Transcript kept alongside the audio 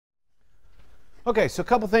Okay, so a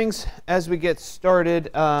couple things as we get started.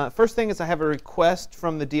 First thing is I have a request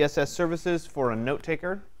from the DSS services for a note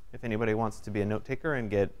taker. If anybody wants to be a note taker and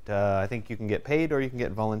get, I think you can get paid or you can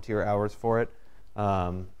get volunteer hours for it.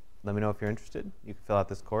 Let me know if you're interested. You can fill out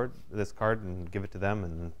this card and give it to them,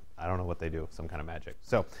 and I don't know what they do, some kind of magic.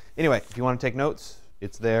 So anyway, if you want to take notes,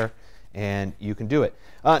 it's there, and you can do it.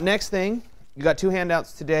 Next thing, you got 2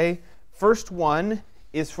 handouts today. First one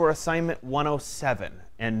is for assignment 107.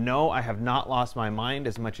 And no, I have not lost my mind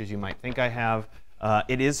as much as you might think I have.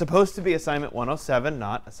 It is supposed to be assignment 107,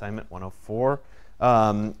 not assignment 104.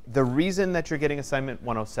 The reason that you're getting assignment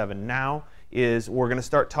 107 now is we're going to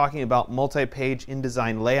start talking about multi-page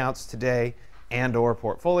InDesign layouts today and or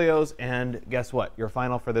portfolios. And guess what? Your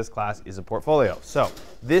final for this class is a portfolio. So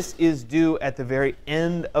this is due at the very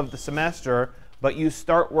end of the semester, but you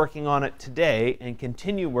start working on it today and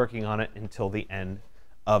continue working on it until the end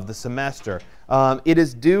of the semester. It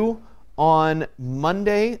is due on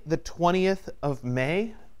Monday, the 20th of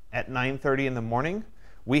May at 9:30 in the morning.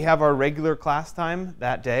 We have our regular class time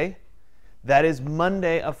that day. That is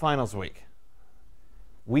Monday of finals week.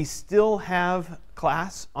 We still have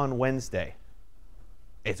class on Wednesday.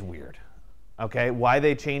 It's weird, okay, why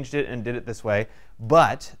they changed it and did it this way.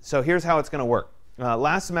 But, so here's how it's going to work.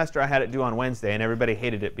 Last semester I had it due on Wednesday, and everybody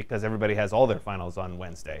hated it because everybody has all their finals on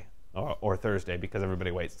Wednesday or Thursday because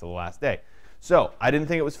everybody waits till the last day. So I didn't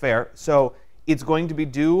think it was fair. So it's going to be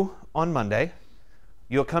due on Monday.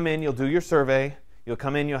 You'll come in, you'll do your survey. You'll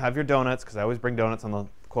come in, you'll have your donuts, because I always bring donuts on the,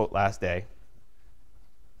 quote, last day.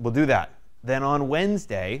 We'll do that. Then on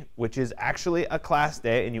Wednesday, which is actually a class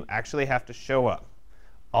day, and you actually have to show up,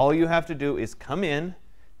 all you have to do is come in,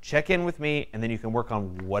 check in with me, and then you can work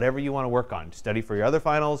on whatever you want to work on. Study for your other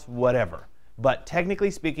finals, whatever. But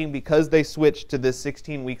technically speaking, because they switched to this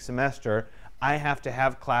 16-week semester, I have to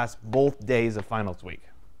have class both days of finals week.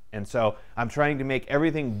 And so I'm trying to make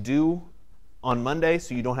everything due on Monday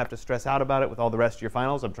so you don't have to stress out about it with all the rest of your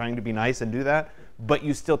finals. I'm trying to be nice and do that. But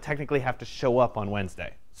you still technically have to show up on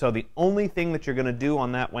Wednesday. So the only thing that you're going to do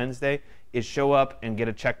on that Wednesday is show up and get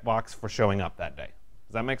a checkbox for showing up that day.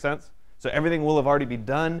 Does that make sense? So everything will have already been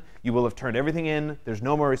done. You will have turned everything in. There's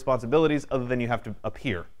no more responsibilities other than you have to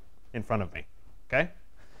appear in front of me. Okay?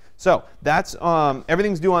 So that's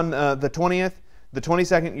everything's due on the 20th. The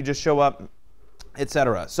 22nd, you just show up,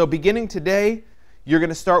 etc. So beginning today, you're going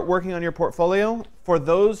to start working on your portfolio. For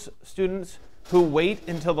those students who wait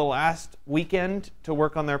until the last weekend to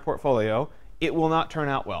work on their portfolio, it will not turn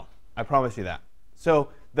out well. I promise you that. So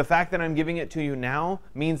the fact that I'm giving it to you now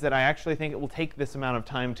means that I actually think it will take this amount of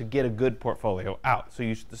time to get a good portfolio out. So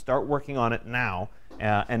you should start working on it now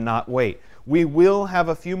and not wait. We will have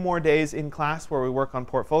a few more days in class where we work on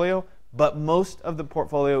portfolio, but most of the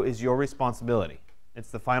portfolio is your responsibility. It's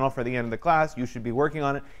the final for the end of the class. You should be working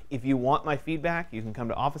on it. If you want my feedback, you can come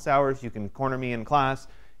to office hours. You can corner me in class.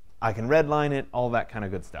 I can redline it, all that kind of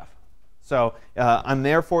good stuff. So I'm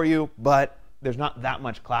there for you, but there's not that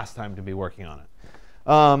much class time to be working on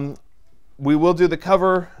it. We will do the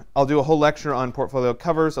cover. I'll do a whole lecture on portfolio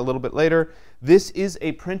covers a little bit later. This is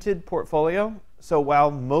a printed portfolio. So while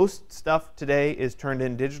most stuff today is turned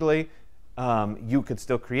in digitally, you could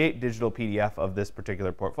still create digital PDF of this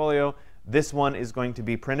particular portfolio. This one is going to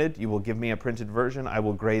be printed. You will give me a printed version. I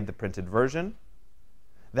will grade the printed version.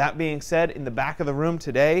 That being said, in the back of the room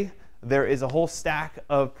today, there is a whole stack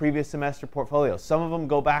of previous semester portfolios. Some of them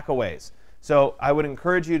go back a ways. So I would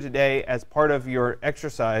encourage you today, as part of your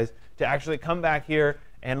exercise, to actually come back here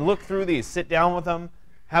and look through these. Sit down with them.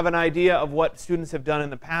 Have an idea of what students have done in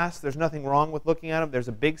the past. There's nothing wrong with looking at them. There's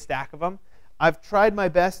a big stack of them. I've tried my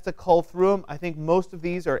best to cull through them. I think most of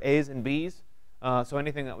these are A's and B's. So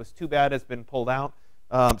anything that was too bad has been pulled out.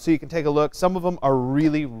 So you can take a look. Some of them are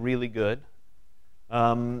really, really good.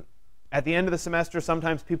 At the end of the semester,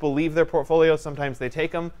 sometimes people leave their portfolios. Sometimes they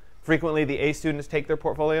take them. Frequently, the A students take their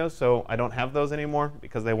portfolios, so I don't have those anymore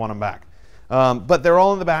because they want them back. But they're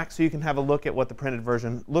all in the back, so you can have a look at what the printed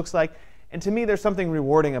version looks like. And to me, there's something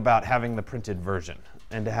rewarding about having the printed version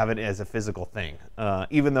and to have it as a physical thing,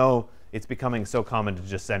 even though it's becoming so common to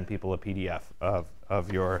just send people a PDF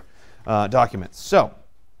of your documents. So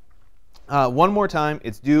one more time,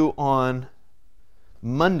 it's due on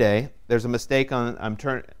Monday. There's a mistake on,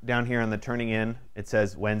 down here on the turning in. It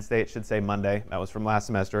says Wednesday. It should say Monday. That was from last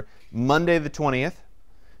semester. Monday the 20th,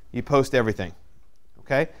 you post everything.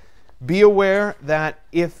 Okay? Be aware that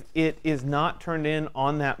if it is not turned in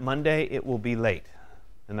on that Monday, it will be late.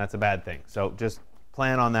 And that's a bad thing. So just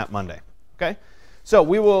plan on that Monday. Okay? So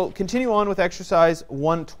we will continue on with exercise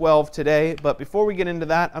 112 today. But before we get into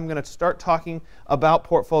that, I'm going to start talking about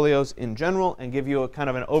portfolios in general and give you a kind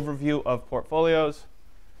of an overview of portfolios.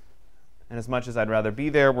 And as much as I'd rather be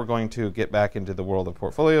there, we're going to get back into the world of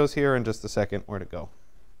portfolios here in just a second. Where'd it go?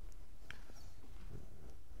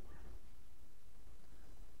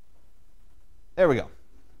 There we go.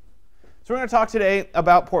 So we're going to talk today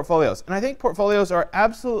about portfolios. And I think portfolios are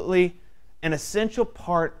absolutely an essential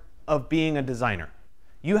part of being a designer.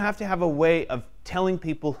 You have to have a way of telling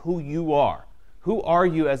people who you are. Who are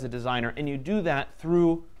you as a designer? And you do that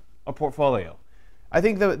through a portfolio. I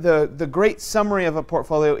think the great summary of a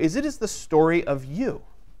portfolio is it is the story of you.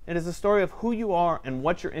 It is the story of who you are and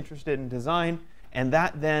what you're interested in design. And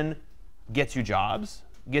that then gets you jobs,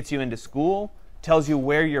 gets you into school, tells you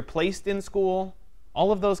where you're placed in school,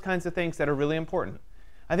 all of those kinds of things that are really important.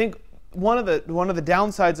 I think one of the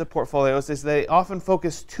downsides of portfolios is they often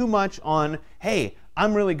focus too much on, hey,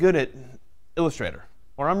 I'm really good at Illustrator,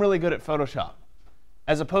 or I'm really good at Photoshop,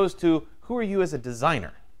 as opposed to who are you as a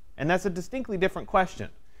designer? And that's a distinctly different question.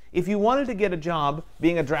 If you wanted to get a job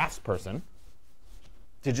being a draftsperson,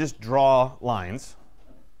 to just draw lines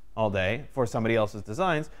all day for somebody else's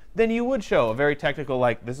designs, then you would show a very technical,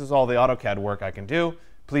 like, this is all the AutoCAD work I can do.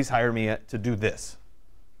 Please hire me to do this.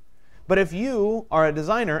 But if you are a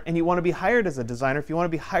designer and you want to be hired as a designer, if you want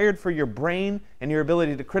to be hired for your brain and your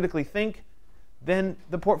ability to critically think, then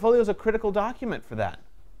the portfolio is a critical document for that,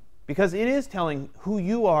 because it is telling who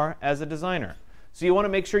you are as a designer. So you want to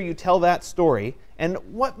make sure you tell that story and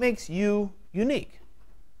what makes you unique.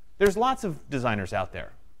 There's lots of designers out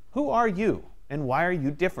there. Who are you and why are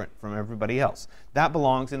you different from everybody else? That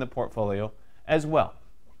belongs in the portfolio as well.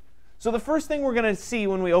 So the first thing we're going to see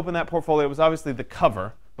when we open that portfolio is obviously the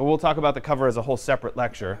cover, but we'll talk about the cover as a whole separate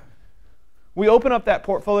lecture. We open up that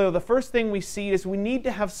portfolio, the first thing we see is we need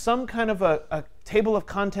to have some kind of a table of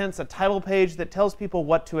contents, a title page that tells people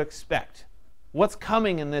what to expect. What's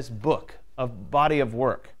coming in this book of body of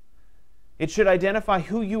work? It should identify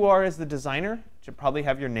who you are as the designer. It should probably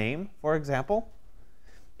have your name, for example.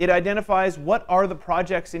 It identifies what are the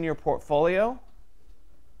projects in your portfolio.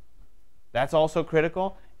 That's also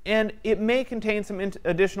critical. And it may contain some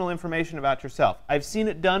additional information about yourself. I've seen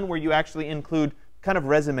it done where you actually include kind of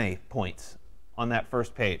resume points on that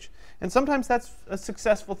first page. And sometimes that's a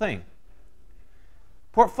successful thing.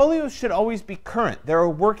 Portfolios should always be current. They're a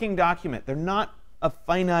working document. They're not a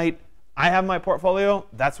finite, I have my portfolio,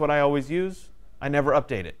 that's what I always use, I never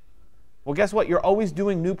update it. Well, guess what? You're always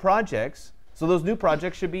doing new projects, so those new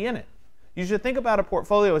projects should be in it. You should think about a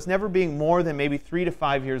portfolio as never being more than maybe 3 to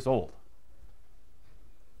 5 years old.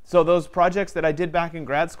 So those projects that I did back in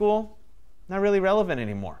grad school, not really relevant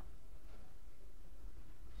anymore.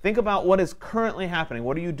 Think about what is currently happening.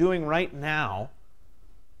 What are you doing right now?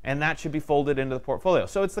 And that should be folded into the portfolio.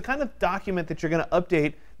 So it's the kind of document that you're going to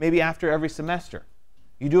update maybe after every semester.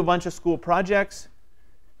 You do a bunch of school projects,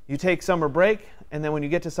 you take summer break, and then when you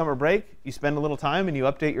get to summer break, you spend a little time and you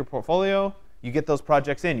update your portfolio. You get those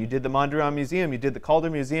projects in. You did the Mondrian Museum, you did the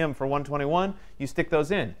Calder Museum for 121, you stick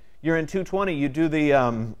those in. You're in 220, you do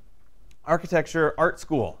the Architecture Art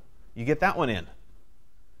School. You get that one in.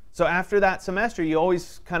 So after that semester, you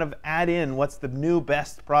always kind of add in what's the new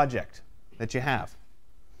best project that you have.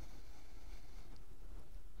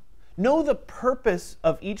 Know the purpose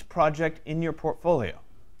of each project in your portfolio.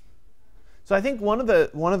 So I think one of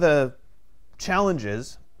the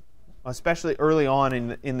challenges, especially early on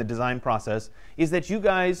in the design process, is that you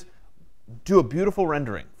guys do a beautiful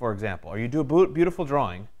rendering, for example, or you do a beautiful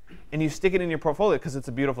drawing, and you stick it in your portfolio because it's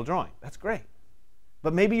a beautiful drawing. That's great.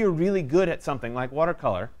 But maybe you're really good at something like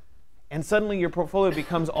watercolor, and suddenly your portfolio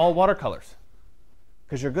becomes all watercolors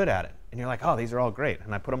because you're good at it. And you're like, oh, these are all great,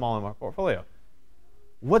 and I put them all in my portfolio.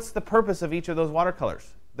 What's the purpose of each of those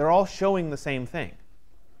watercolors? They're all showing the same thing.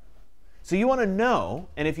 So you want to know,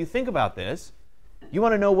 and if you think about this, you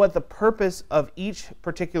want to know what the purpose of each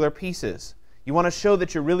particular piece is. You want to show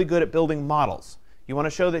that you're really good at building models. You want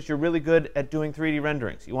to show that you're really good at doing 3D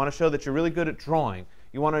renderings. You want to show that you're really good at drawing.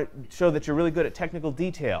 You want to show that you're really good at technical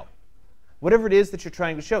detail. Whatever it is that you're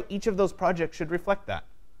trying to show, each of those projects should reflect that.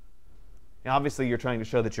 Now, obviously, you're trying to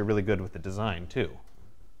show that you're really good with the design, too.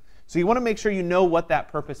 So you want to make sure you know what that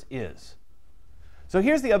purpose is. So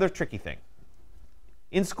here's the other tricky thing.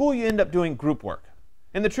 In school, you end up doing group work.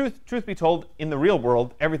 And the truth be told, in the real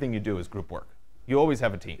world, everything you do is group work. You always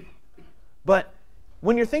have a team. But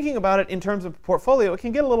when you're thinking about it in terms of portfolio, it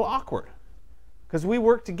can get a little awkward. Because we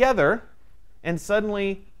work together, and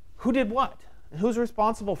suddenly, who did what? And who's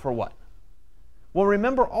responsible for what? Well,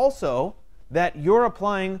 remember also that you're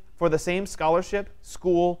applying for the same scholarship,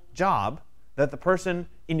 school, job that the person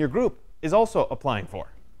in your group is also applying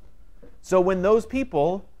for. So when those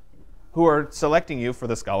people who are selecting you for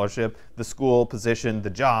the scholarship, the school position, the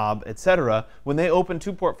job, etc., when they open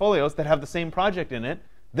two portfolios that have the same project in it,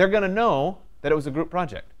 they're going to know that it was a group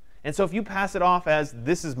project. And so if you pass it off as,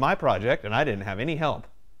 this is my project and I didn't have any help,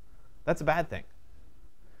 that's a bad thing.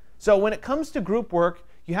 So when it comes to group work,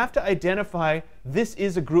 you have to identify this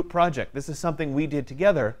is a group project. This is something we did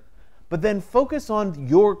together. But then focus on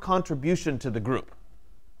your contribution to the group.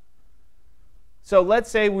 So let's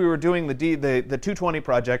say we were doing the 220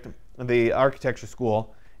 project, the architecture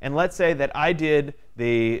school, and let's say that I did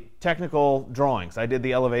the technical drawings. I did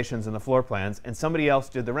the elevations and the floor plans, and somebody else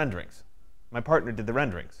did the renderings. My partner did the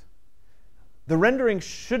renderings. The renderings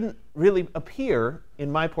shouldn't really appear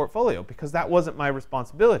in my portfolio because that wasn't my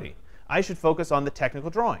responsibility. I should focus on the technical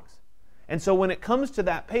drawings. And so when it comes to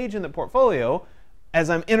that page in the portfolio, as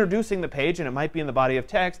I'm introducing the page, and it might be in the body of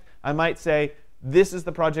text, I might say, this is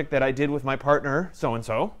the project that I did with my partner,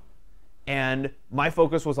 so-and-so, and my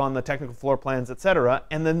focus was on the technical floor plans, etc.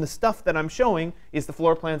 And then the stuff that I'm showing is the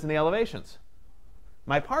floor plans and the elevations.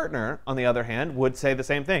 My partner, on the other hand, would say the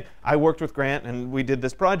same thing. I worked with Grant, and we did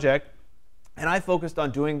this project, and I focused on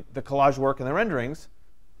doing the collage work and the renderings,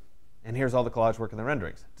 and here's all the collage work and the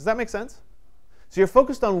renderings. Does that make sense? So you're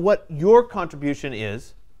focused on what your contribution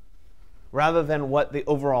is rather than what the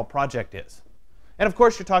overall project is. And of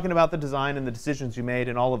course, you're talking about the design and the decisions you made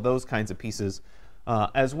and all of those kinds of pieces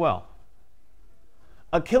as well.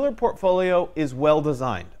 A killer portfolio is well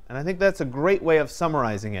designed. And I think that's a great way of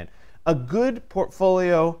summarizing it. A good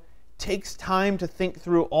portfolio takes time to think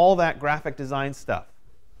through all that graphic design stuff.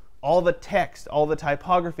 All the text, all the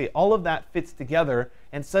typography, all of that fits together.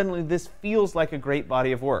 And suddenly this feels like a great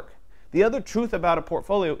body of work. The other truth about a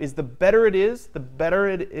portfolio is the better it is, the better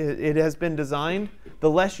it has been designed, the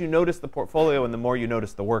less you notice the portfolio and the more you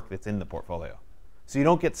notice the work that's in the portfolio. So you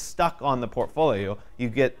don't get stuck on the portfolio, you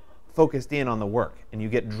get focused in on the work and you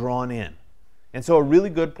get drawn in. And so a really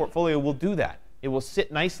good portfolio will do that. It will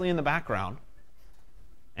sit nicely in the background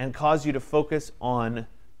and cause you to focus on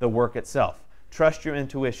the work itself. Trust your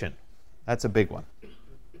intuition. That's a big one.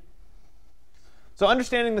 So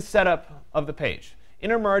understanding the setup of the page.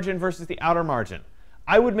 Inner margin versus the outer margin.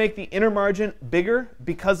 I would make the inner margin bigger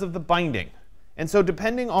because of the binding. And so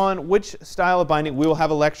depending on which style of binding, we will have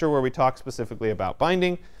a lecture where we talk specifically about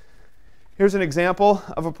binding. Here's an example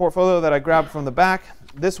of a portfolio that I grabbed from the back.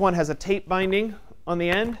 This one has a tape binding on the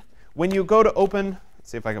end. When you go to open, let's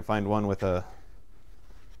see if I can find one with a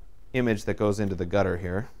image that goes into the gutter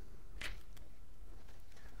here.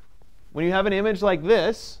 When you have an image like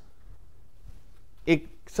this,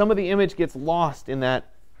 some of the image gets lost in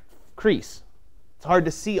that crease. It's hard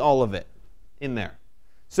to see all of it in there.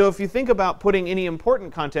 So if you think about putting any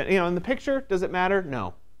important content, in the picture, does it matter?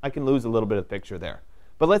 No. I can lose a little bit of picture there.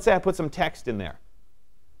 But let's say I put some text in there.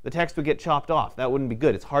 The text would get chopped off. That wouldn't be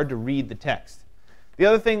good. It's hard to read the text. The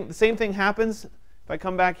other thing, the same thing happens if I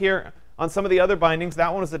come back here on some of the other bindings.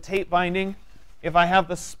 That one is a tape binding. If I have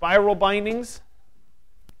the spiral bindings,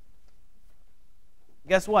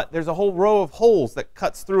 guess what? There's a whole row of holes that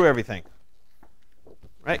cuts through everything.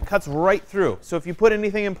 Right? Cuts right through. So if you put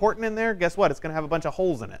anything important in there, guess what? It's going to have a bunch of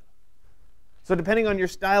holes in it. So depending on your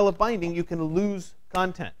style of binding, you can lose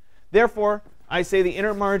content. Therefore, I say the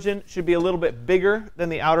inner margin should be a little bit bigger than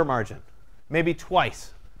the outer margin. Maybe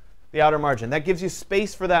twice the outer margin. That gives you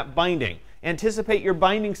space for that binding. Anticipate your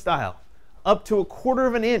binding style. Up to 1/4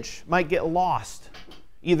 of an inch might get lost,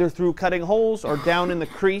 either through cutting holes or down in the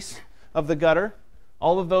crease of the gutter.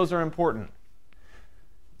 All of those are important.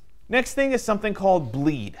 Next thing is something called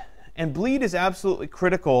bleed. And bleed is absolutely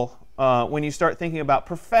critical when you start thinking about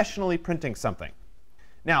professionally printing something.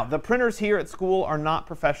 Now, the printers here at school are not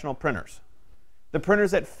professional printers. The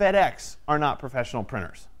printers at FedEx are not professional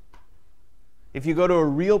printers. If you go to a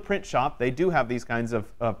real print shop, they do have these kinds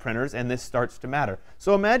of printers, and this starts to matter.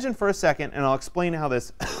 So imagine for a second, and I'll explain how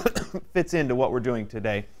this fits into what we're doing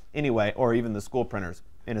today anyway, or even the school printers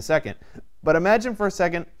in a second. But imagine for a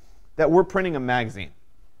second that we're printing a magazine.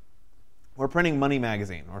 We're printing Money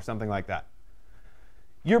Magazine or something like that.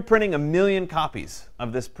 You're printing 1 million copies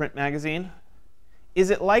of this print magazine. Is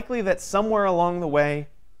it likely that somewhere along the way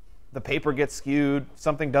the paper gets skewed,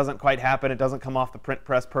 something doesn't quite happen, it doesn't come off the print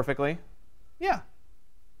press perfectly? Yeah,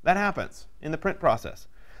 that happens in the print process.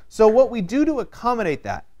 So what we do to accommodate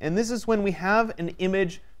that, and this is when we have an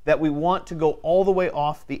image that we want to go all the way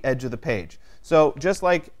off the edge of the page. So just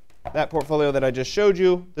like that portfolio that I just showed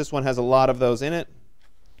you, this one has a lot of those in it.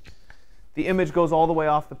 The image goes all the way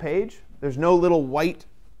off the page. There's no little white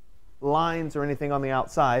lines or anything on the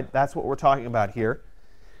outside. That's what we're talking about here.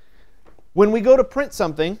 When we go to print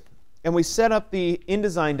something and we set up the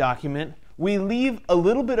InDesign document, we leave a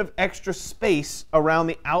little bit of extra space around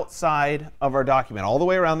the outside of our document, all the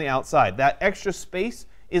way around the outside. That extra space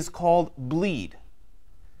is called bleed.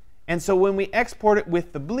 And so when we export it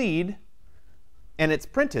with the bleed and it's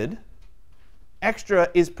printed, extra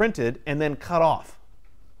is printed and then cut off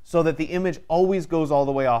so that the image always goes all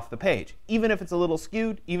the way off the page. Even if it's a little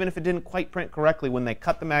skewed, even if it didn't quite print correctly when they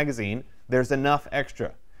cut the magazine, there's enough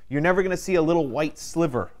extra. You're never going to see a little white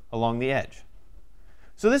sliver along the edge.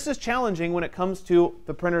 So this is challenging when it comes to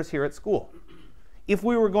the printers here at school. If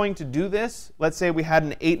we were going to do this, let's say we had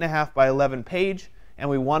an 8.5 by 11 page and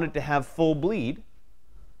we wanted to have full bleed,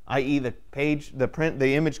 i.e. the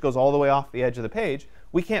image goes all the way off the edge of the page,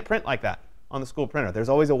 we can't print like that on the school printer. There's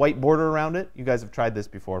always a white border around it. You guys have tried this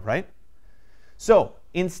before, right? So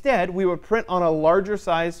instead, we would print on a larger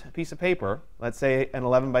size piece of paper, let's say an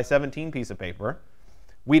 11 by 17 piece of paper.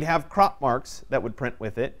 We'd have crop marks that would print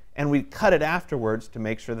with it, and we'd cut it afterwards to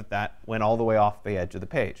make sure that that went all the way off the edge of the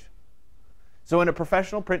page. So in a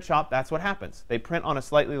professional print shop, that's what happens. They print on a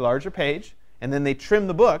slightly larger page, and then they trim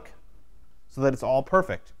the book so that it's all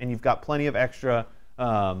perfect, and you've got plenty of extra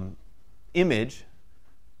image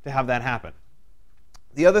to have that happen.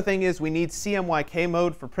 The other thing is we need CMYK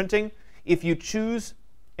mode for printing. If you choose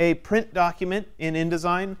a print document in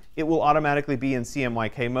InDesign, it will automatically be in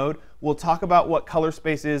CMYK mode. We'll talk about what color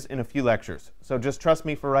space is in a few lectures. So just trust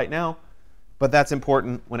me for right now, but that's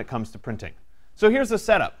important when it comes to printing. So here's the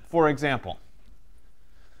setup, for example.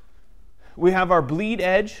 We have our bleed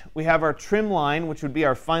edge, we have our trim line, which would be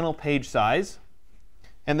our final page size.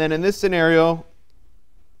 And then in this scenario,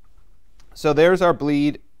 so there's our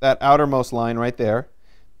bleed, that outermost line right there.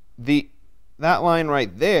 That line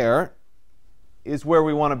right there is where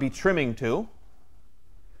we want to be trimming to.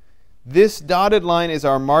 This dotted line is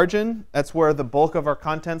our margin. That's where the bulk of our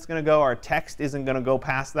content's going to go. Our text isn't going to go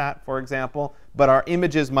past that, for example, but our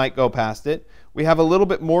images might go past it. We have a little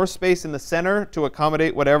bit more space in the center to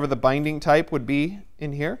accommodate whatever the binding type would be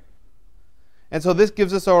in here. And so this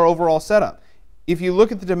gives us our overall setup. If you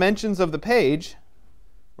look at the dimensions of the page,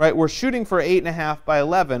 right, we're shooting for 8.5 by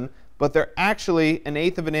 11, but they're actually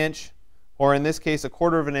 1/8 of an inch, or in this case,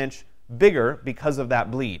 1/4 of an inch bigger because of that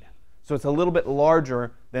bleed. So it's a little bit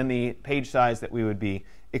larger than the page size that we would be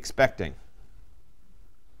expecting.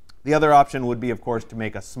 The other option would be, of course, to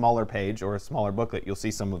make a smaller page or a smaller booklet. You'll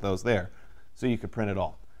see some of those there. So you could print it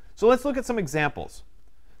all. So let's look at some examples.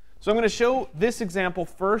 So I'm going to show this example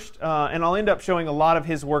first, and I'll end up showing a lot of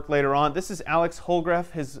his work later on. This is Alex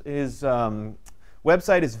Holgraf. His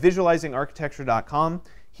website is visualizingarchitecture.com.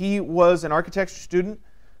 He was an architecture student,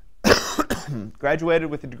 graduated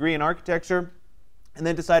with a degree in architecture, and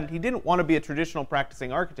then decided he didn't want to be a traditional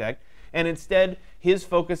practicing architect, and instead his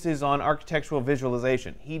focus is on architectural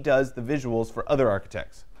visualization. He does the visuals for other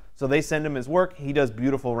architects. So they send him his work, he does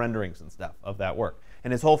beautiful renderings and stuff of that work,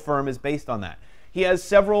 and his whole firm is based on that. He has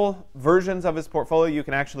several versions of his portfolio. You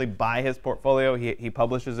can actually buy his portfolio. He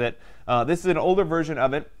publishes it. This is an older version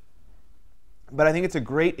of it, but I think it's a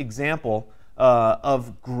great example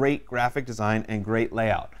of great graphic design and great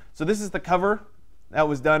layout. So this is the cover that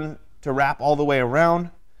was done to wrap all the way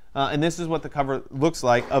around, and this is what the cover looks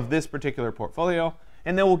like of this particular portfolio,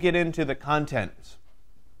 and then we'll get into the contents.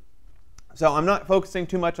 So I'm not focusing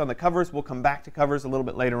too much on the covers. We'll come back to covers a little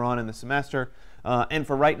bit later on in the semester, and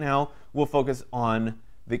for right now we'll focus on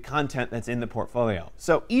the content that's in the portfolio.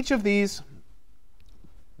 So each of these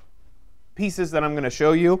pieces that I'm going to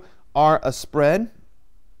show you are a spread.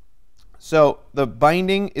 So the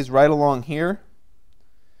binding is right along here.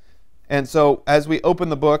 And so as we open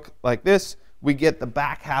the book like this, we get the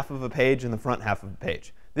back half of a page and the front half of a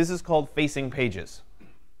page. This is called facing pages.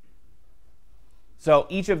 So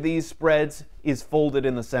each of these spreads is folded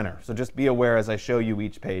in the center. So just be aware as I show you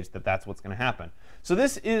each page that that's what's going to happen. So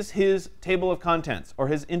this is his table of contents, or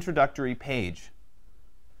his introductory page.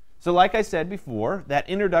 So like I said before, that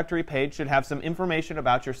introductory page should have some information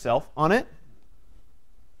about yourself on it,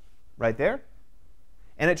 right there.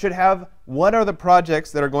 And it should have what are the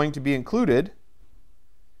projects that are going to be included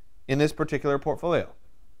in this particular portfolio.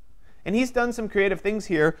 And he's done some creative things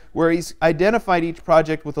here where he's identified each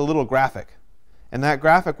project with a little graphic. And that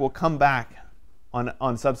graphic will come back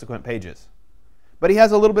on subsequent pages. But he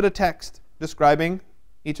has a little bit of text describing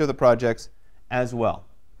each of the projects as well.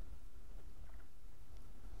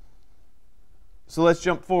 So let's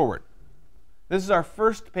jump forward. This is our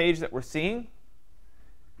first page that we're seeing.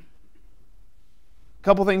 A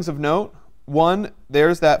couple things of note. One,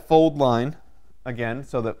 there's that fold line again,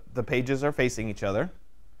 so that the pages are facing each other.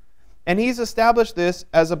 And he's established this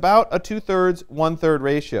as about a 2/3, 1/3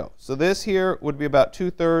 ratio. So this here would be about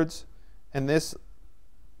 2/3, and this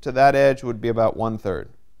to that edge would be about 1/3.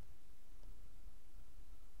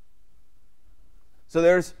 So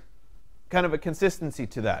there's kind of a consistency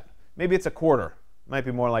to that. Maybe it's a quarter. It might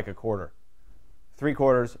be more like a quarter.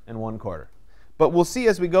 3/4, and 1/4. But we'll see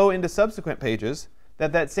as we go into subsequent pages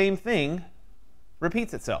that that same thing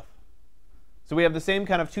repeats itself. So we have the same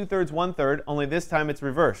kind of 2/3, 1/3, only this time it's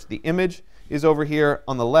reversed. The image is over here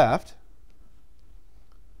on the left,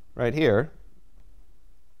 right here,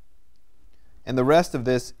 and the rest of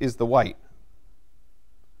this is the white.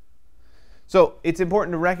 So it's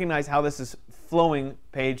important to recognize how this is flowing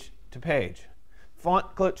page to page. Font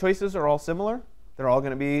choices are all similar. They're all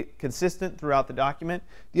going to be consistent throughout the document.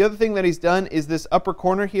 The other thing that he's done is this upper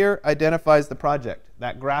corner here identifies the project.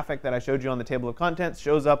 That graphic that I showed you on the table of contents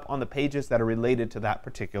shows up on the pages that are related to that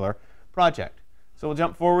particular project. So we'll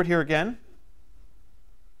jump forward here again.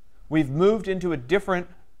 We've moved into a different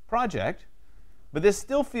project, but this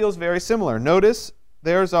still feels very similar. Notice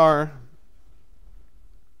there's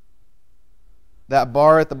that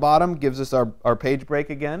bar at the bottom gives us our page break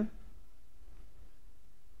again,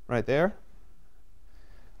 right there.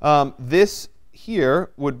 This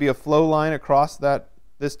here would be a flow line across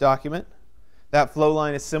this document. That flow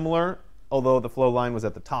line is similar, although the flow line was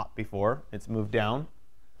at the top before. It's moved down.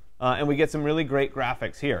 And we get some really great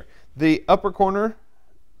graphics here. The upper corner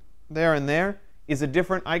there and there is a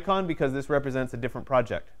different icon because this represents a different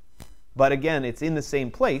project. But again, it's in the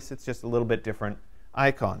same place. It's just a little bit different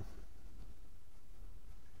icon.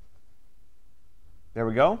 There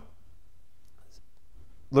we go.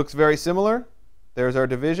 Looks very similar. There's our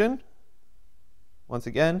division. Once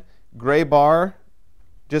again, gray bar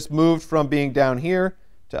just moved from being down here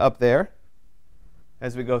to up there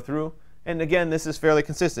as we go through. And again, this is fairly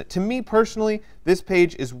consistent. To me personally, this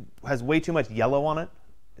page has way too much yellow on it.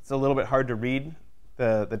 It's a little bit hard to read.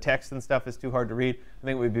 The text and stuff is too hard to read. I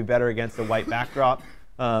think it would be better against a white backdrop.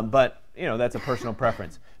 But that's a personal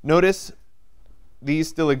preference. Notice these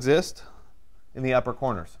still exist in the upper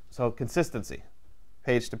corners. So consistency,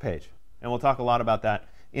 page to page. And we'll talk a lot about that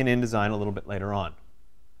in InDesign a little bit later on.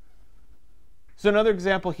 So another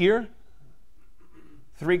example here,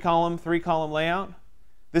 three-column layout.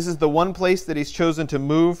 This is the one place that he's chosen to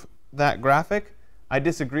move that graphic. I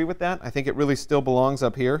disagree with that. I think it really still belongs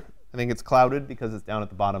up here. I think it's clouded because it's down at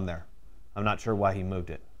the bottom there. I'm not sure why he moved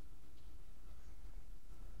it.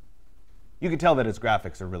 You can tell that his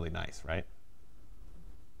graphics are really nice, right?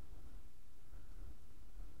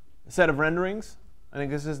 A set of renderings. I think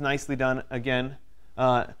this is nicely done again.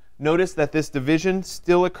 Notice that this division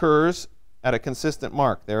still occurs at a consistent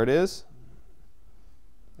mark. There it is,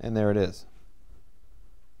 and there it is.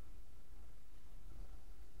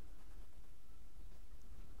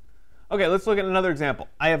 OK, let's look at another example.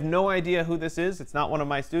 I have no idea who this is. It's not one of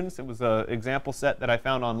my students. It was an example set that I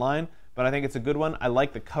found online, but I think it's a good one. I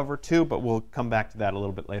like the cover too, but we'll come back to that a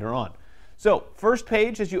little bit later on. So first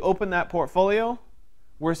page, as you open that portfolio,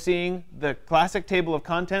 we're seeing the classic table of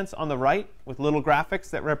contents on the right with little graphics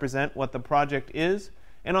that represent what the project is.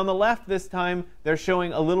 And on the left this time, they're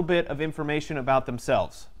showing a little bit of information about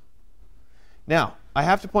themselves. Now, I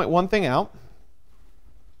have to point one thing out.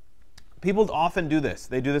 People often do this.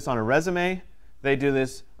 They do this on a resume. They do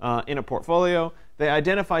this in a portfolio. They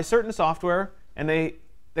identify certain software, and they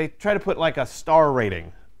try to put like a star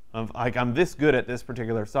rating of like, I'm this good at this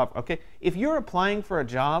particular software. Okay, if you're applying for a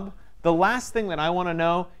job, the last thing that I want to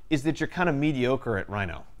know is that you're kind of mediocre at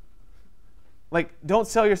Rhino. Like, don't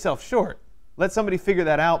sell yourself short. Let somebody figure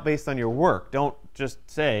that out based on your work. Don't just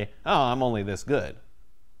say, oh, I'm only this good.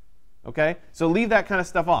 Okay? So leave that kind of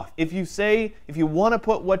stuff off. If you want to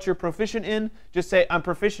put what you're proficient in, just say, I'm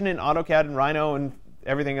proficient in AutoCAD and Rhino and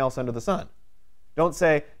everything else under the sun. Don't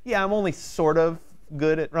say, yeah, I'm only sort of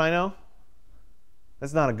good at Rhino.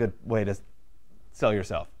 That's not a good way to sell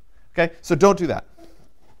yourself. Okay? So don't do that.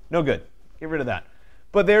 No good. Get rid of that.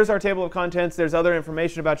 But there's our table of contents. There's other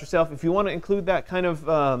information about yourself. If you want to include that kind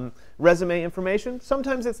of resume information,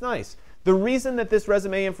 sometimes it's nice. The reason that this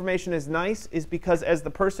resume information is nice is because as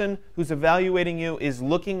the person who's evaluating you is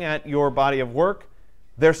looking at your body of work,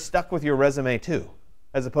 they're stuck with your resume too,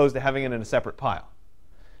 as opposed to having it in a separate pile.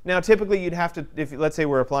 Now, typically, you'd have to, if let's say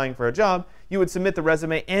we're applying for a job, you would submit the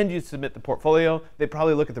resume and you'd submit the portfolio. They'd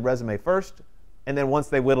probably look at the resume first. And then once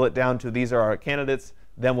they whittle it down to these are our candidates,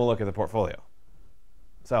 then we'll look at the portfolio.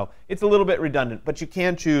 So it's a little bit redundant, but you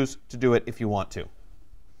can choose to do it if you want to.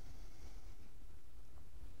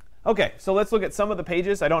 OK, so let's look at some of the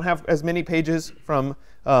pages. I don't have as many pages from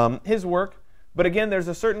his work. But again, there's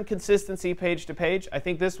a certain consistency page to page. I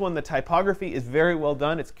think this one, the typography, is very well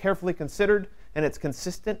done. It's carefully considered, and it's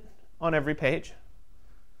consistent on every page.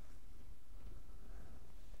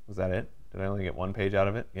 Was that it? Did I only get one page out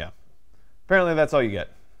of it? Yeah. Apparently, that's all you get.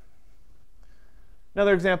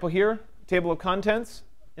 Another example here, table of contents.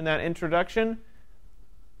 In that introduction,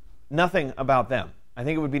 nothing about them. I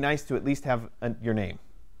think it would be nice to at least have your name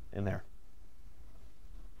in there.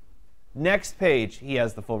 Next page, he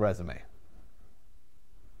has the full resume.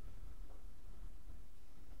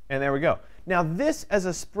 And there we go. Now this as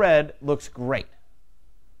a spread looks great.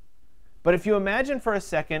 But if you imagine for a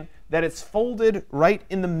second that it's folded right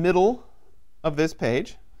in the middle of this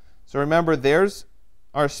page, so remember there's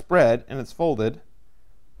our spread and it's folded,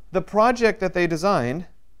 the project that they designed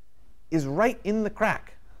is right in the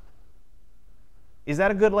crack. Is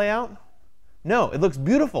that a good layout? No, it looks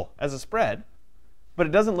beautiful as a spread, but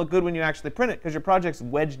it doesn't look good when you actually print it because your project's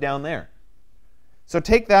wedged down there. So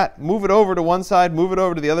take that, move it over to one side, move it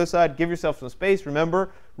over to the other side, give yourself some space.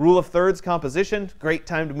 Remember, rule of thirds composition, great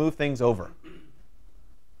time to move things over.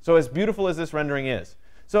 So as beautiful as this rendering is.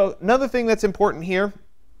 So another thing that's important here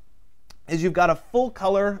is you've got a full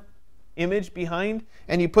color image behind,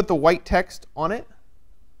 and you put the white text on it.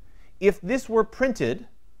 If this were printed,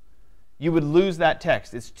 you would lose that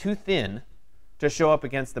text. It's too thin to show up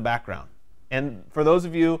against the background. And for those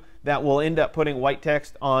of you that will end up putting white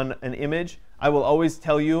text on an image, I will always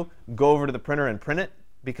tell you, go over to the printer and print it,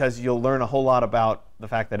 because you'll learn a whole lot about the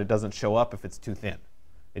fact that it doesn't show up if it's too thin.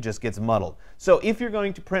 It just gets muddled. So if you're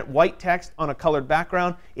going to print white text on a colored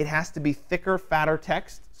background, it has to be thicker, fatter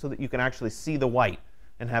text so that you can actually see the white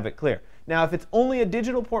and have it clear. Now, if it's only a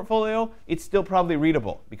digital portfolio, it's still probably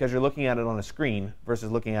readable because you're looking at it on a screen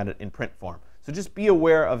versus looking at it in print form. So just be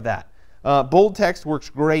aware of that. Bold text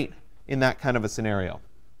works great in that kind of a scenario.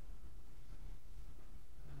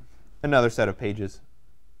 Another set of pages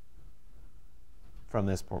from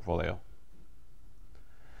this portfolio.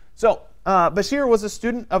 So Bashir was a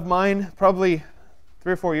student of mine probably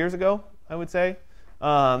 3 or 4 years ago, I would say.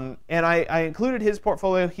 And I included his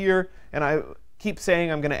portfolio here, and I keep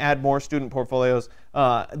saying I'm going to add more student portfolios.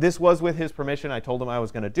 This was with his permission. I told him I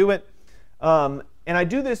was going to do it. And I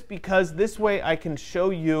do this because this way I can show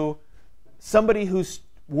you somebody whose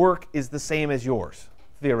work is the same as yours,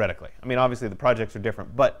 theoretically. I mean, obviously the projects are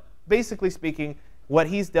different, but basically speaking, what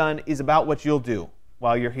he's done is about what you'll do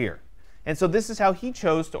while you're here. And so this is how he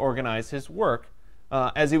chose to organize his work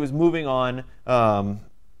as he was moving on,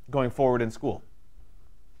 going forward in school.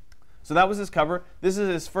 So that was his cover. This is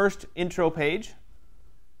his first intro page.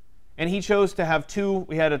 And he chose to have two.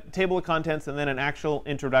 We had a table of contents and then an actual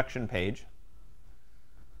introduction page.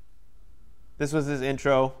 This was his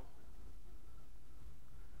intro.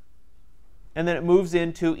 And then it moves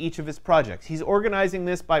into each of his projects. He's organizing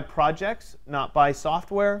this by projects, not by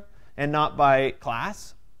software, and not by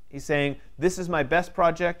class. He's saying, this is my best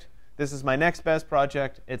project, this is my next best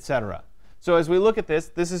project, etc. So as we look at this,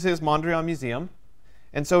 this is his Mondrian Museum.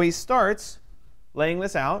 And so he starts laying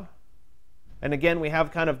this out. And again, we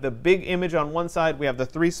have kind of the big image on one side. We have the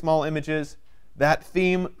 3 small images. That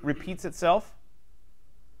theme repeats itself.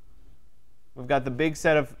 We've got the big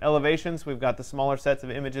set of elevations. We've got the smaller sets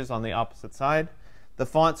of images on the opposite side. The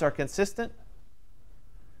fonts are consistent.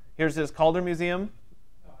 Here's his Calder Museum,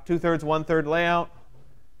 2/3, 1/3 layout.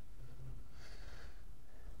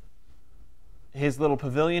 His little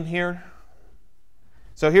pavilion here.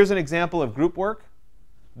 So here's an example of group work.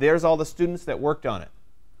 There's all the students that worked on it.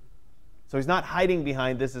 So he's not hiding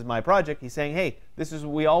behind this is my project. He's saying, hey, this is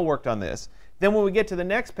we all worked on this. Then when we get to the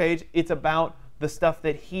next page, it's about the stuff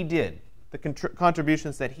that he did, the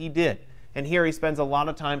contributions that he did. And here he spends a lot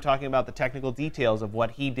of time talking about the technical details of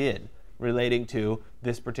what he did relating to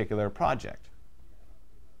this particular project.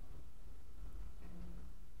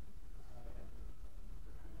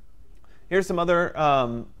 Here's some other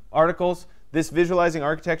articles. This Visualizing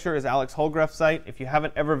Architecture is Alex Holgreff's site. If you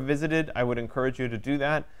haven't ever visited, I would encourage you to do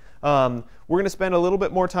that. We're going to spend a little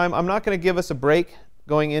bit more time. I'm not going to give us a break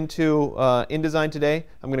going into InDesign today.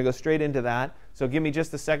 I'm going to go straight into that. So give me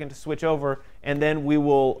just a second to switch over, and then we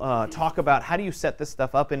will talk about how do you set this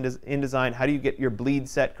stuff up in InDesign, how do you get your bleed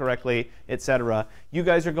set correctly, etc. You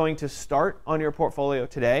guys are going to start on your portfolio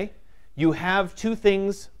today. You have 2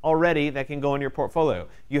 things already that can go in your portfolio.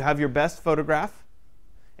 You have your best photograph,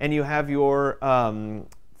 and you have your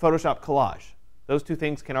Photoshop collage. Those 2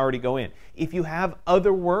 things can already go in. If you have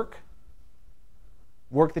other work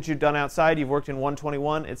that you've done outside, you've worked in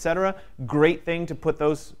 121, etc., great thing to put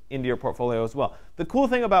those into your portfolio as well. The cool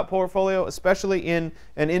thing about portfolio, especially in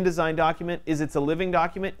an InDesign document, is it's a living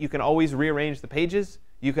document. You can always rearrange the pages.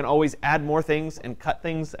 You can always add more things and cut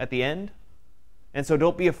things at the end. And so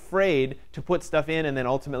don't be afraid to put stuff in and then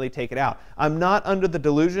ultimately take it out. I'm not under the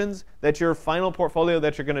delusions that your final portfolio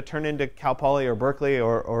that you're going to turn into Cal Poly or Berkeley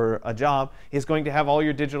or a job is going to have all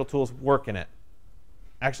your digital tools work in it.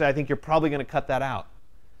 Actually, I think you're probably going to cut that out.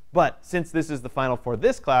 But since this is the final for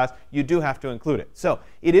this class, you do have to include it. So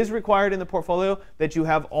it is required in the portfolio that you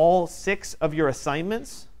have all 6 of your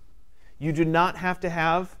assignments. You do not have to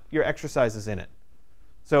have your exercises in it.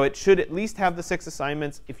 So it should at least have the 6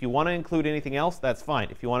 assignments. If you want to include anything else, that's fine.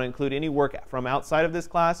 If you want to include any work from outside of this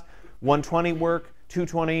class, 120 work,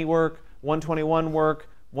 220 work, 121 work,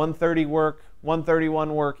 130 work,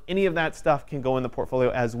 131 work, any of that stuff can go in the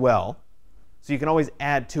portfolio as well. So you can always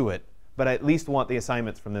add to it, but I at least want the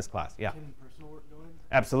assignments from this class. Yeah. Can personal work go in?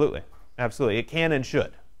 Absolutely. Absolutely. It can and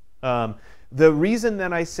should. The reason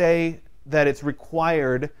that I say that it's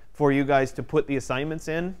required for you guys to put the assignments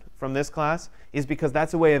in from this class is because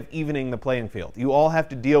that's a way of evening the playing field. You all have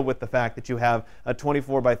to deal with the fact that you have a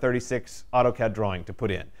 24 by 36 AutoCAD drawing to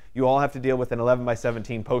put in. You all have to deal with an 11 by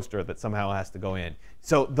 17 poster that somehow has to go in.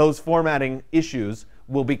 So those formatting issues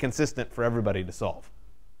will be consistent for everybody to solve.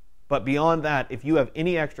 But beyond that, if you have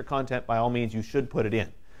any extra content, by all means, you should put it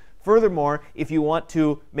in. Furthermore, if you want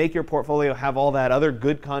to make your portfolio have all that other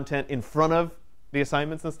good content in front of the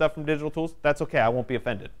assignments and stuff from Digital Tools, that's OK. I won't be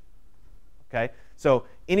offended. Okay? So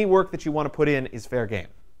any work that you want to put in is fair game.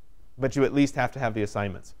 But you at least have to have the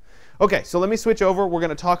assignments. OK, so let me switch over. We're going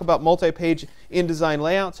to talk about multi-page InDesign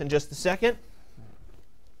layouts in just a second.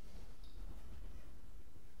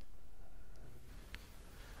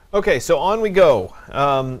 OK, so on we go.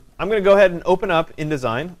 I'm going to go ahead and open up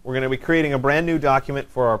InDesign. We're going to be creating a brand new document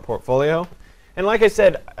for our portfolio. And like I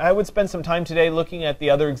said, I would spend some time today looking at the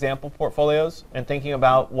other example portfolios and thinking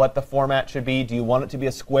about what the format should be. Do you want it to be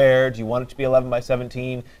a square? Do you want it to be 11 by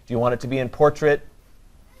 17? Do you want it to be in portrait?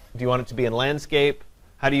 Do you want it to be in landscape?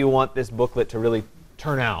 How do you want this booklet to really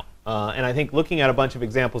turn out? And I think looking at a bunch of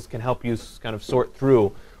examples can help you kind of sort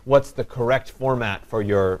through what's the correct format for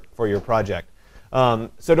your project.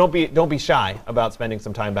 So don't be shy about spending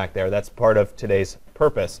some time back there. That's part of today's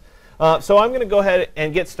purpose. So I'm going to go ahead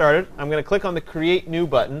and get started. I'm going to click on the Create New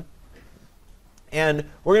button. And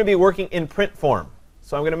we're going to be working in print form.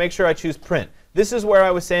 So I'm going to make sure I choose print. This is where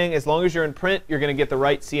I was saying as long as you're in print, you're going to get the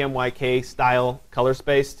right CMYK style color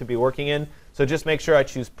space to be working in. So just make sure I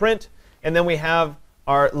choose print. And then we have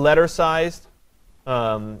our letter sized.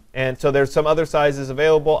 And so there's some other sizes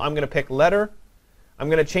available. I'm going to pick letter. I'm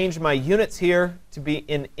going to change my units here to be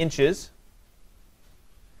in inches.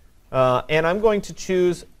 And I'm going to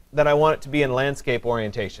choose that I want it to be in landscape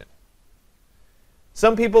orientation.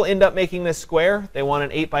 Some people end up making this square. They want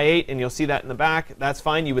an 8 by 8, and you'll see that in the back. That's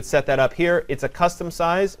fine. You would set that up here. It's a custom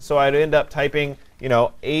size, so I'd end up typing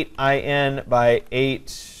 8IN by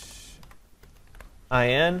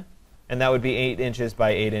 8IN, and that would be 8 inches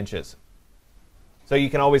by 8 inches. So you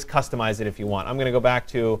can always customize it if you want. I'm going to go back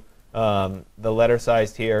to the letter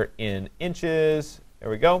sized here in inches. There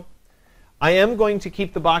we go. I am going to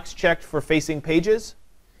keep the box checked for facing pages.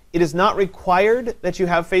 It is not required that you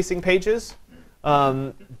have facing pages,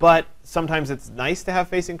 but sometimes it's nice to have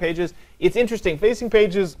facing pages. It's interesting. Facing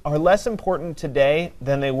pages are less important today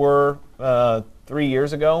than they were 3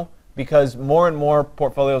 years ago because more and more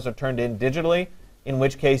portfolios are turned in digitally, in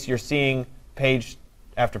which case you're seeing page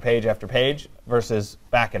after page after page versus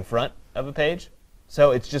back and front of a page.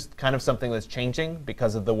 So it's just kind of something that's changing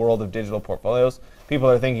because of the world of digital portfolios. People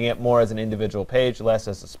are thinking it more as an individual page, less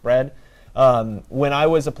as a spread. When I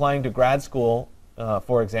was applying to grad school,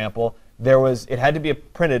 for example, it had to be a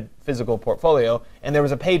printed physical portfolio, and there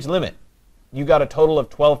was a page limit. You got a total of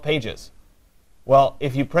 12 pages. Well,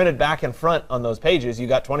 if you printed back and front on those pages, you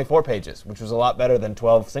got 24 pages, which was a lot better than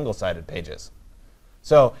 12 single-sided pages.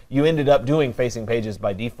 So you ended up doing facing pages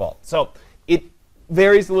by default. So it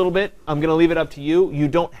varies a little bit. I'm going to leave it up to you. You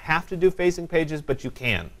don't have to do facing pages, but you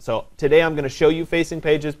can. So today I'm going to show you facing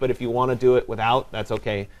pages, but if you want to do it without, that's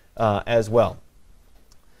OK as well.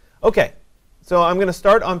 OK, so I'm going to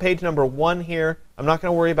start on page number 1 here. I'm not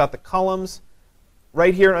going to worry about the columns.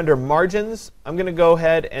 Right here under margins, I'm going to go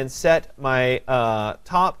ahead and set my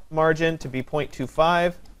top margin to be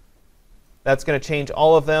 0.25. That's going to change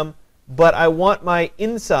all of them. But I want my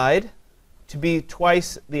inside to be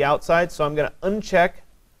twice the outside, so I'm going to uncheck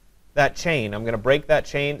that chain. I'm going to break that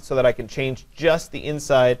chain so that I can change just the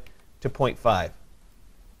inside to 0.5.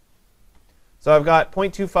 So I've got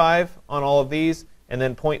 0.25 on all of these, and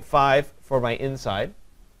then 0.5 for my inside.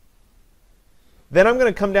 Then I'm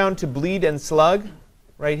going to come down to bleed and slug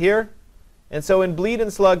right here. And so in bleed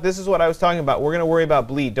and slug, this is what I was talking about. We're going to worry about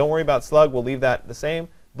bleed. Don't worry about slug. We'll leave that the same.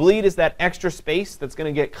 Bleed is that extra space that's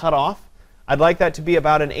going to get cut off. I'd like that to be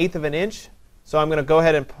about 1/8 of an inch. So I'm going to go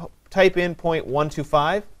ahead and type in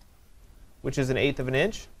 0.125, which is 1/8 of an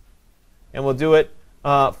inch. And we'll do it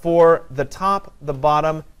for the top, the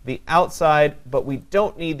bottom, the outside, but we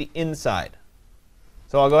don't need the inside.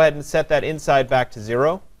 So I'll go ahead and set that inside back to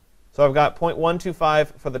 0. So I've got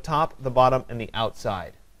 0.125 for the top, the bottom, and the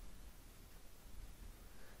outside.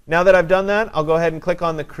 Now that I've done that, I'll go ahead and click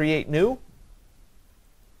on the Create New.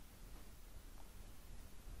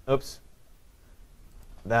 Oops.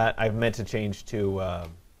 That I've meant to change to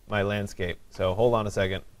my landscape. So hold on a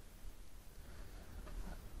second.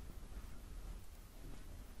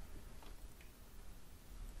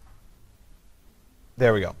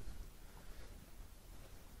 There we go.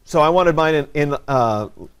 So I wanted mine in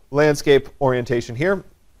landscape orientation here.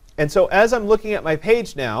 And so as I'm looking at my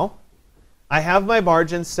page now, I have my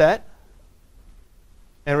margins set.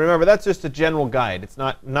 And remember, that's just a general guide. It's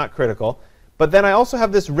not critical. But then I also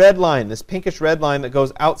have this red line, this pinkish red line that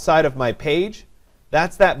goes outside of my page.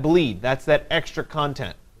 That's that bleed. That's that extra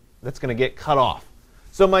content that's going to get cut off.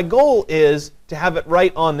 So my goal is to have it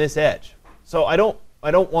right on this edge. So I don't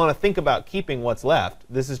want to think about keeping what's left.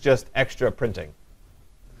 This is just extra printing.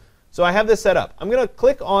 So I have this set up. I'm going to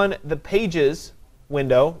click on the Pages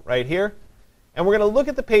window right here, and we're going to look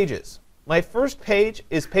at the pages. My first page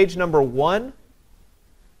is page number 1.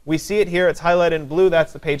 We see it here. It's highlighted in blue.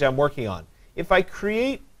 That's the page I'm working on. If I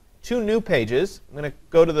create 2 new pages, I'm going to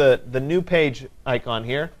go to the new page icon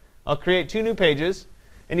here. I'll create 2 new pages,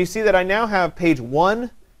 and you see that I now have page 1,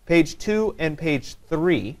 page 2, and page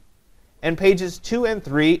 3. And pages 2 and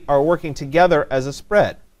 3 are working together as a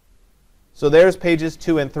spread. So there's pages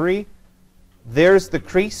 2 and 3. There's the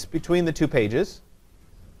crease between the 2 pages.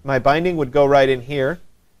 My binding would go right in here.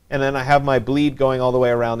 And then I have my bleed going all the way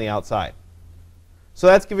around the outside. So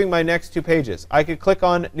that's giving my next 2 pages. I could click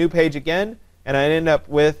on New Page again, and I'd end up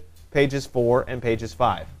with pages 4 and pages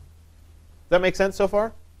 5. Does that make sense so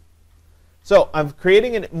far? So I'm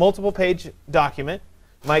creating a multiple page document.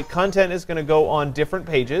 My content is going to go on different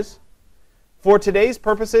pages. For today's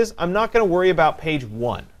purposes, I'm not going to worry about page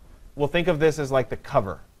 1. We'll think of this as like the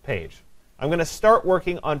cover page. I'm going to start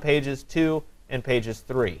working on pages 2 and pages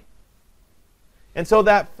 3. And so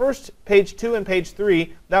that first page 2 and page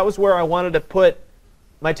 3, that was where I wanted to put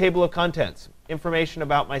my table of contents, information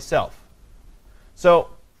about myself. So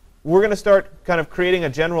we're going to start kind of creating a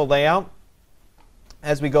general layout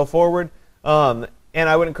as we go forward. And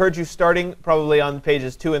I would encourage you starting probably on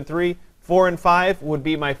pages 2 and 3. 4 and 5 would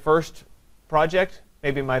be my first project,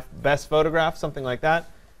 maybe my best photograph, something like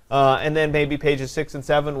that. And then maybe pages 6 and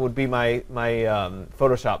 7 would be my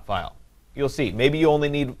Photoshop file. You'll see. Maybe you only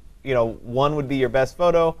need, 1 would be your best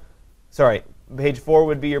photo. Sorry, page 4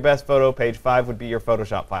 would be your best photo. Page 5 would be your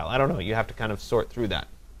Photoshop file. I don't know. You have to kind of sort through that.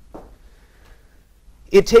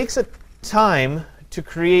 It takes a time to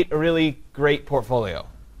create a really great portfolio.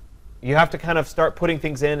 You have to kind of start putting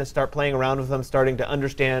things in and start playing around with them, starting to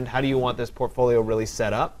understand how do you want this portfolio really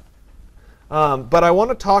set up. But I want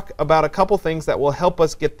to talk about a couple things that will help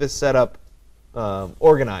us get this set up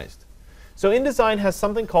organized. So InDesign has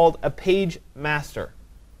something called a page master.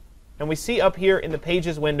 And we see up here in the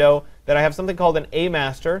Pages window that I have something called an A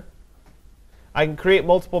master. I can create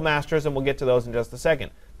multiple masters, and we'll get to those in just a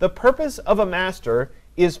second. The purpose of a master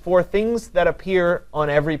is for things that appear on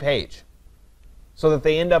every page, so that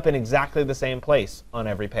they end up in exactly the same place on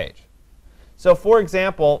every page. So for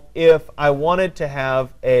example, if I wanted to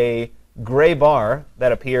have a gray bar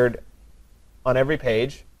that appeared on every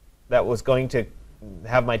page that was going to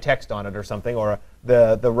have my text on it or something, or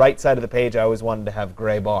the right side of the page I always wanted to have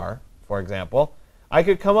gray bar, for example, I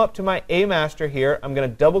could come up to my A master here. I'm going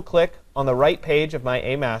to double click on the right page of my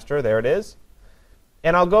A master. There it is.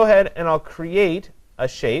 And I'll go ahead and I'll create a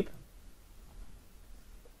shape.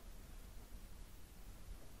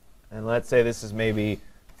 And let's say this is maybe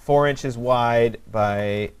 4 inches wide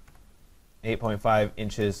by 8.5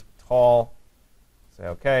 inches tall. Say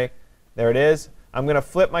OK. There it is. I'm going to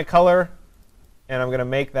flip my color, and I'm going to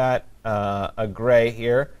make that a gray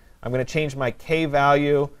here. I'm going to change my K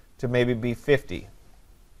value to maybe be 50.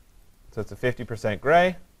 So it's a 50%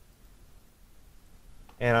 gray.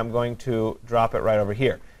 And I'm going to drop it right over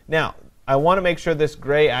here. Now, I want to make sure this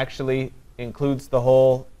gray actually includes the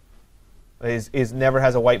whole, never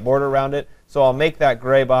has a white border around it. So I'll make that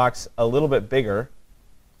gray box a little bit bigger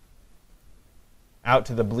out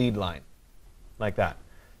to the bleed line, like that.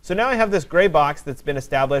 So now I have this gray box that's been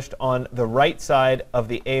established on the right side of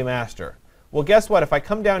the A master. Well, guess what? If I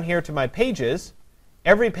come down here to my pages,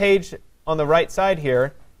 every page on the right side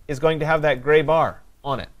here is going to have that gray bar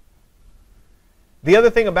on it. The other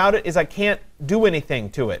thing about it is I can't do anything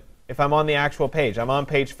to it if I'm on the actual page. I'm on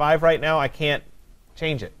page 5 right now. I can't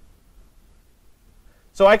change it.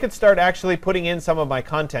 So I could start actually putting in some of my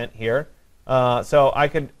content here. So I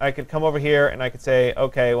could come over here and I could say,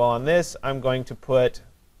 OK, well, on this, I'm going to put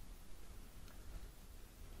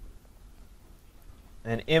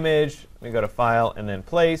an image. We go to File and then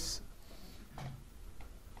Place.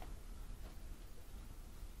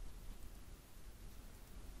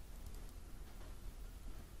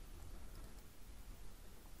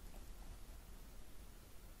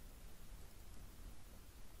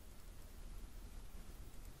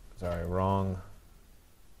 Sorry, wrong.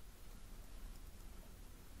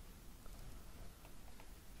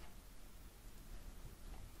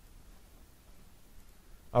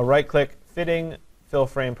 I'll right-click Fitting, Fill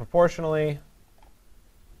Frame Proportionally.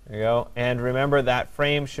 There you go. And remember, that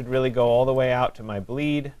frame should really go all the way out to my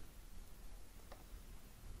bleed.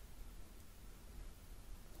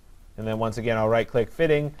 And then once again, I'll right-click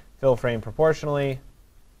Fitting, Fill Frame Proportionally.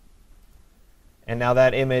 And now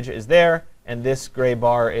that image is there, and this gray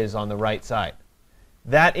bar is on the right side.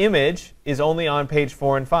 That image is only on page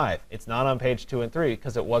 4 and 5. It's not on page 2 and 3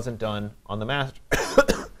 because it wasn't done on the master.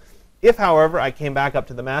 If, however, I came back up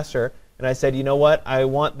to the master and I said, you know what, I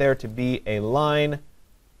want there to be a line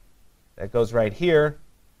that goes right here,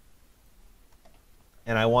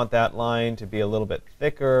 and I want that line to be a little bit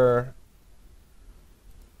thicker,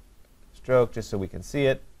 stroke just so we can see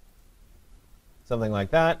it, something like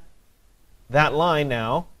that. That line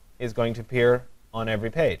now is going to appear on every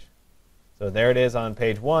page. So there it is on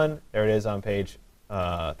page 1, there it is on page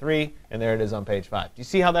 3, and there it is on page 5. Do you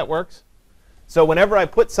see how that works? So whenever I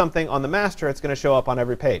put something on the master, it's going to show up on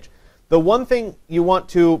every page. The one thing you want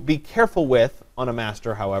to be careful with on a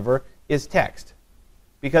master, however, is text.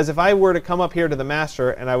 Because if I were to come up here to the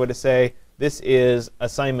master and I were to say, this is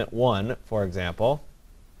assignment 1, for example,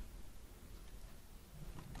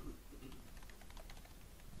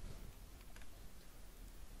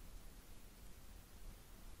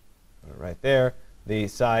 right there. The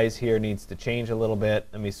size here needs to change a little bit.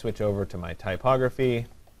 Let me switch over to my typography.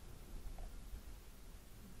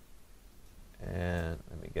 And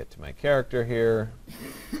let me get to my character here.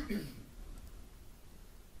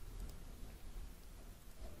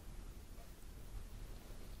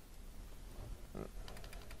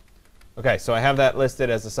 OK, so I have that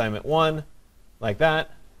listed as assignment 1, like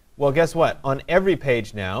that. Well, guess what? On every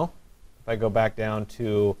page now, if I go back down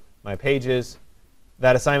to my pages,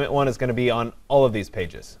 that assignment 1 is going to be on all of these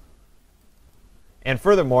pages. And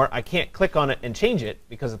furthermore, I can't click on it and change it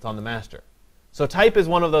because it's on the master. So type is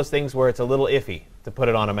one of those things where it's a little iffy to put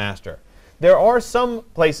it on a master. There are some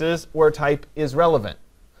places where type is relevant.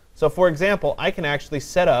 So for example, I can actually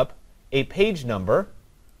set up a page number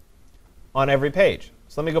on every page.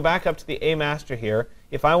 So let me go back up to the A master here.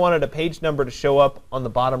 If I wanted a page number to show up on the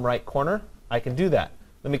bottom right corner, I can do that.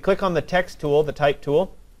 Let me click on the text tool, the type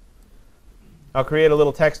tool. I'll create a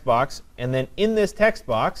little text box. And then in this text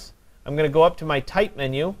box, I'm going to go up to my type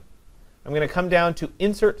menu. I'm going to come down to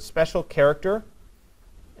Insert Special Character.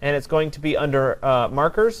 And it's going to be under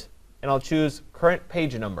Markers. And I'll choose Current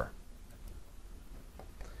Page Number.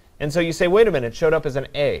 And so you say, wait a minute, it showed up as an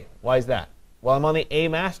A. Why is that? Well, I'm on the A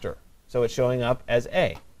master. So it's showing up as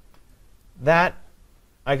A. That,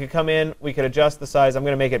 I could come in. We could adjust the size. I'm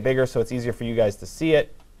going to make it bigger so it's easier for you guys to see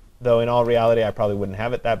it. Though in all reality, I probably wouldn't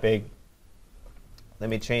have it that big. Let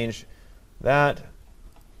me change that.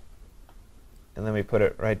 And then we put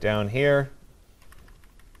it right down here.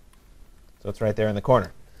 So it's right there in the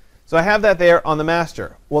corner. So I have that there on the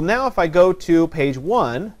master. Well, now if I go to page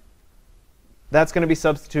 1, that's going to be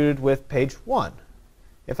substituted with page 1.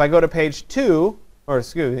 If I go to page 2, or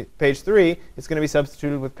excuse me, page 3, it's going to be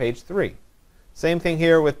substituted with page 3. Same thing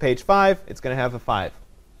here with page 5. It's going to have a 5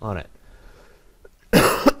 on it.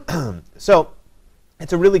 So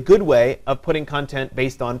it's a really good way of putting content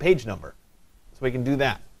based on page number. So we can do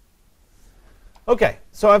that. OK,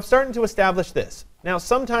 so I'm starting to establish this. Now,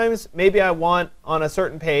 sometimes maybe I want on a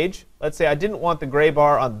certain page, let's say I didn't want the gray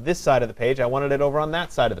bar on this side of the page. I wanted it over on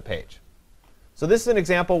that side of the page. So this is an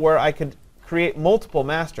example where I could create multiple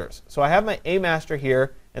masters. So I have my A master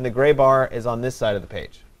here, and the gray bar is on this side of the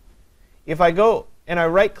page. If I go and I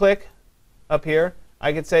right-click up here,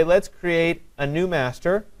 I could say, let's create a new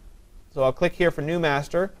master. So I'll click here for New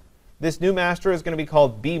Master. This new master is going to be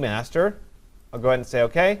called B Master. I'll go ahead and say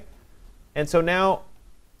OK. And so now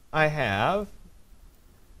I have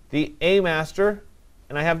the A master,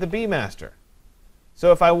 and I have the B master.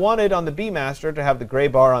 So if I wanted on the B master to have the gray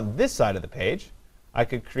bar on this side of the page, I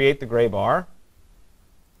could create the gray bar.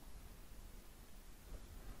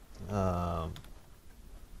 And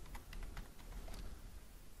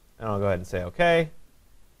I'll go ahead and say OK.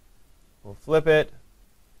 We'll flip it.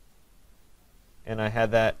 And I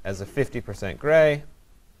had that as a 50% gray.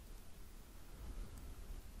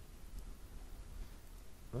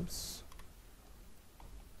 Oops.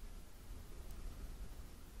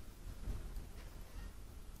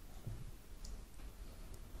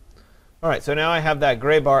 All right, so now I have that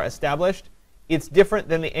gray bar established. It's different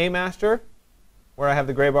than the A master, where I have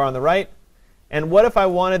the gray bar on the right. And what if I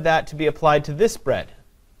wanted that to be applied to this spread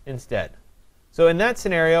instead? So in that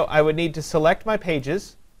scenario, I would need to select my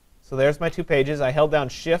pages. So there's my 2 pages. I held down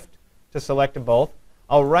Shift to select them both.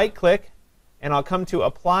 I'll right-click, and I'll come to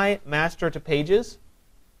Apply Master to Pages.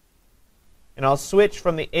 And I'll switch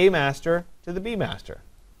from the A master to the B master.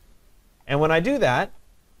 And when I do that,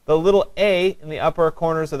 the little A in the upper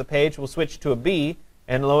corners of the page will switch to a B,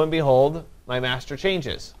 and lo and behold, my master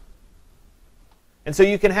changes. And so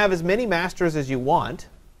you can have as many masters as you want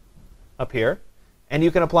up here, and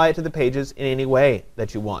you can apply it to the pages in any way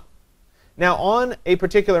that you want. Now, on a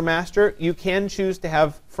particular master, you can choose to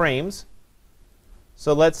have frames.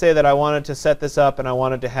 So let's say that I wanted to set this up, and I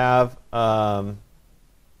wanted to have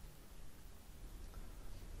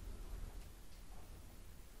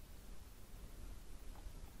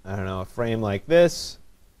I don't know, a frame like this.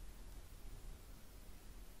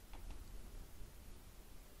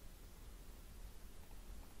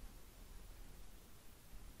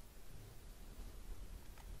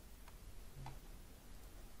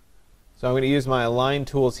 So I'm going to use my align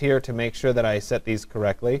tools here to make sure that I set these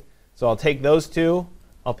correctly. So I'll take those 2.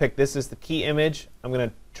 I'll pick this as the key image. I'm going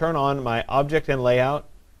to turn on my object and layout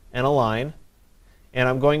and align. And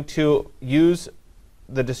I'm going to use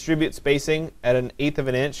the distribute spacing at 1/8 of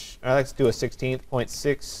an inch. Let's do a 16th,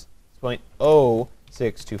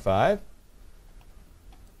 0.0625.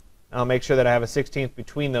 I'll make sure that I have a 16th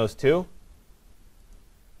between those 2.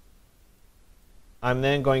 I'm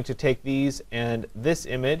then going to take these and this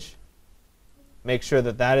image, make sure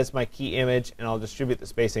that that is my key image, and I'll distribute the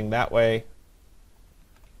spacing that way.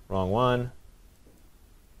 Wrong one.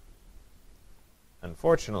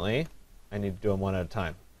 Unfortunately, I need to do them one at a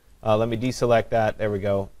time. Let me deselect that. There we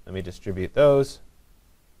go. Let me distribute those.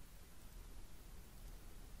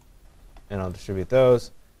 And I'll distribute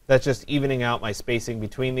those. That's just evening out my spacing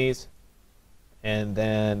between these. And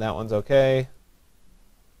then that one's OK.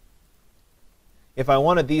 If I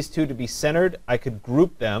wanted these 2 to be centered, I could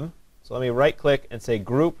group them. So let me right-click and say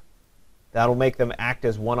Group. That'll make them act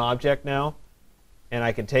as one object now. And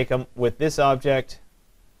I can take them with this object.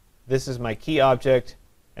 This is my key object.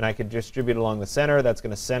 And I can distribute along the center. That's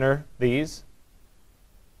going to center these.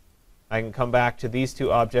 I can come back to these 2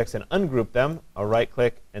 objects and ungroup them. I'll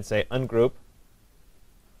right-click and say Ungroup.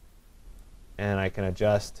 And I can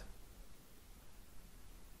adjust.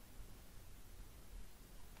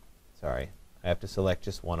 Sorry, I have to select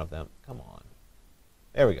just one of them. Come on.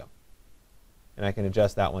 There we go. And I can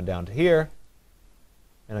adjust that one down to here.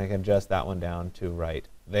 And I can adjust that one down to right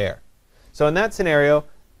there. So in that scenario,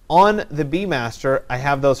 on the B master, I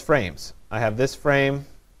have those frames. I have this frame,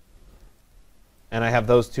 and I have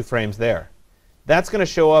those 2 frames there. That's going to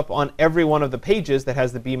show up on every one of the pages that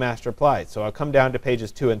has the B master applied. So I'll come down to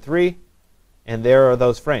pages 2 and 3, and there are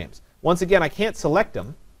those frames. Once again, I can't select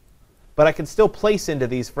them, but I can still place into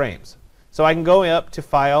these frames. So I can go up to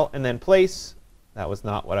File and then Place. That was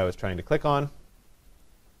not what I was trying to click on.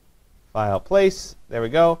 File, Place. There we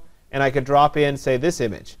go. And I could drop in, say, this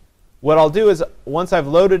image. What I'll do is, once I've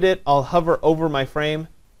loaded it, I'll hover over my frame.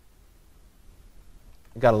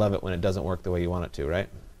 You've got to love it when it doesn't work the way you want it to, right?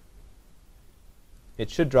 It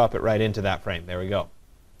should drop it right into that frame. There we go.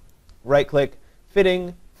 Right-click,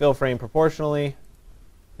 Fitting, Fill Frame Proportionally,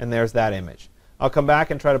 and there's that image. I'll come back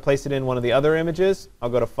and try to place it in one of the other images. I'll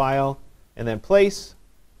go to File and then Place.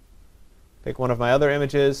 Pick one of my other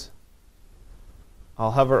images. I'll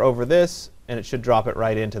hover over this, and it should drop it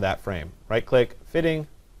right into that frame. Right-click, Fitting,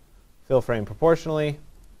 Fill Frame Proportionally,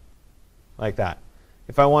 like that.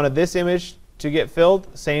 If I wanted this image to get filled,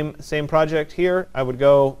 same project here, I would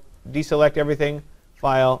go deselect everything,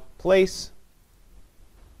 File, Place,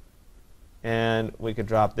 and we could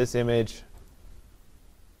drop this image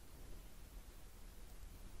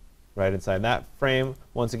right inside that frame.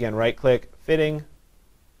 Once again, right-click, Fitting,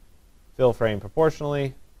 Fill Frame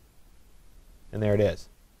Proportionally, and there it is.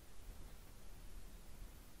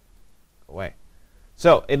 Go away.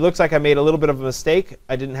 So it looks like I made a little bit of a mistake.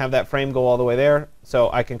 I didn't have that frame go all the way there. So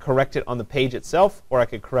I can correct it on the page itself, or I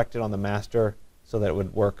could correct it on the master so that it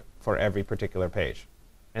would work for every particular page.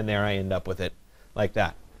 And there I end up with it like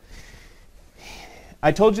that.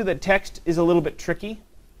 I told you that text is a little bit tricky.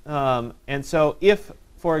 And so if,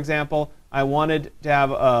 for example, I wanted to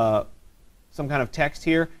have some kind of text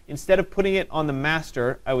here, instead of putting it on the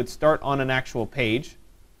master, I would start on an actual page.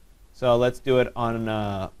 So let's do it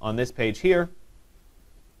on this page here.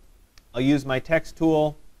 I'll use my text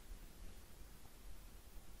tool.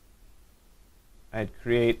 I'd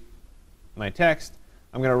create my text.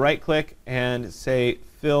 I'm going to right-click and say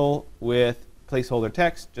Fill with placeholder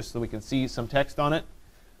text just so we can see some text on it.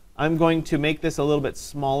 I'm going to make this a little bit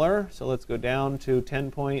smaller. So let's go down to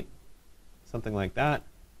 10 point, something like that.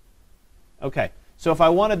 OK, so if I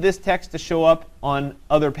wanted this text to show up on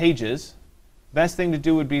other pages, best thing to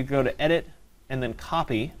do would be to go to Edit and then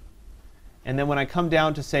Copy. And then when I come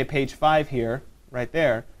down to, say, page 5 here, right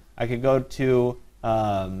there, I could go to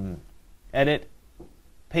Edit,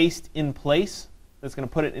 Paste in Place. That's going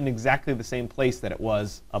to put it in exactly the same place that it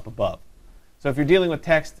was up above. So if you're dealing with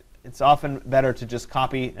text, it's often better to just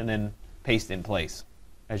copy and then paste in place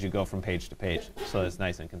as you go from page to page, so it's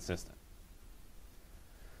nice and consistent.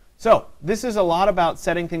 So this is a lot about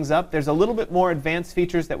setting things up. There's a little bit more advanced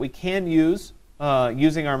features that we can use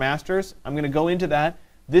using our masters. I'm going to go into that.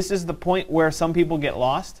 This is the point where some people get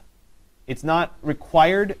lost. It's not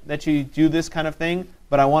required that you do this kind of thing,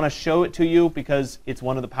 but I want to show it to you because it's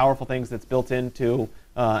one of the powerful things that's built into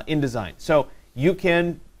InDesign. So you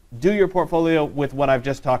can do your portfolio with what I've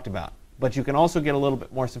just talked about, but you can also get a little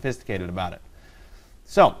bit more sophisticated about it.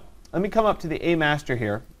 So let me come up to the A master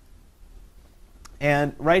here.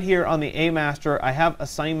 And right here on the A master, I have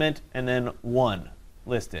assignment and then 1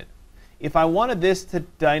 listed. If I wanted this to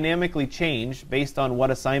dynamically change based on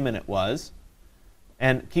what assignment it was,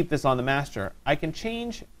 and keep this on the master, I can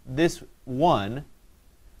change this 1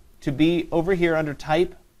 to be over here under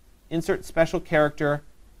Type, Insert Special Character.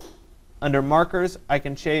 Under Markers, I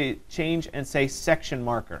can change and say Section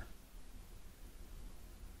Marker.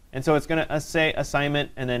 And so it's going to say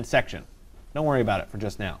Assignment and then Section. Don't worry about it for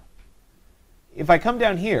just now. If I come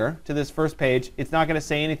down here to this first page, it's not going to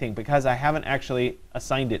say anything because I haven't actually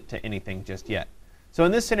assigned it to anything just yet. So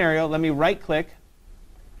in this scenario, let me right-click,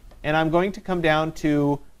 and I'm going to come down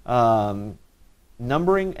to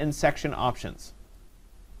Numbering and Section Options.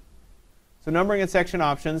 So Numbering and Section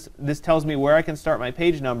Options, this tells me where I can start my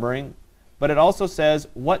page numbering, but it also says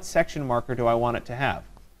what section marker do I want it to have.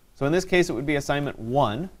 So in this case, it would be Assignment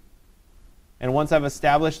 1. And once I've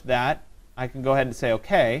established that, I can go ahead and say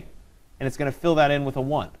OK, and it's going to fill that in with a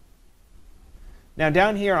 1. Now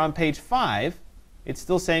down here on page 5, it's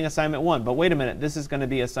still saying Assignment 1, but wait a minute, this is going to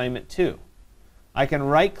be Assignment 2. I can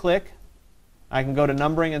right-click, I can go to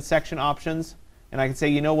Numbering and Section Options, and I can say,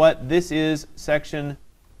 you know what, this is Section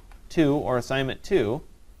 2, or Assignment 2,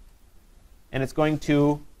 and it's going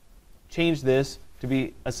to change this to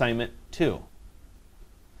be Assignment 2.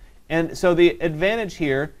 And so the advantage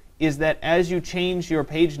here is that as you change your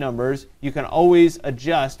page numbers, you can always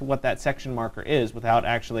adjust what that section marker is without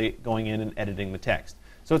actually going in and editing the text.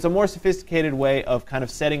 So it's a more sophisticated way of kind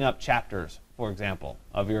of setting up chapters, for example,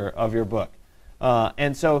 of your book.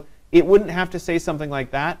 And so it wouldn't have to say something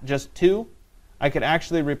like that, just 2. I could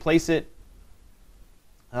actually replace it.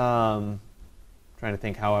 Trying to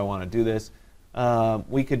think how I want to do this.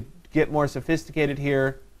 We could get more sophisticated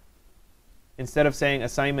here. Instead of saying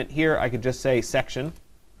assignment here, I could just say section.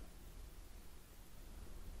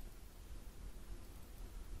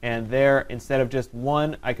 And there, instead of just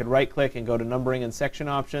 1, I could right-click and go to Numbering and Section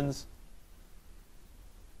Options.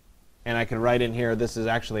 And I could write in here, this is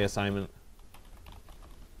actually assignment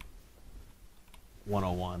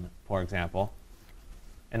 101, for example.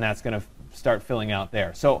 And that's going to start filling out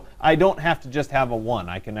there. So I don't have to just have a 1.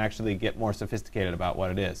 I can actually get more sophisticated about what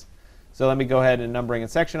it is. So let me go ahead and Numbering and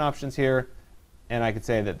Section Options here. And I could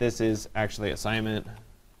say that this is actually assignment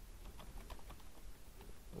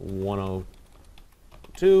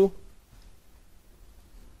 102.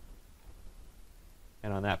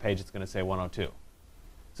 And on that page, it's going to say 102.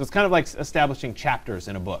 So it's kind of like establishing chapters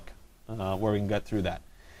in a book where we can get through that.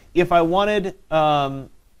 If I wanted,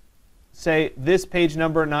 say, this page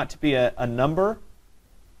number not to be a number,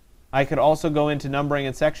 I could also go into Numbering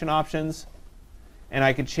and Section Options, and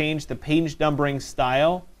I could change the page numbering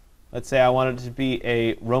style. Let's say I wanted it to be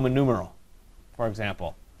a Roman numeral, for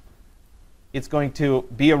example. It's going to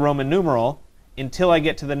be a Roman numeral until I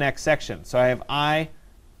get to the next section. So I have I,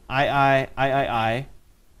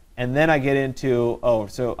 and then I get into,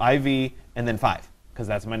 so IV, and then 5, because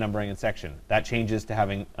that's my numbering and section. That changes to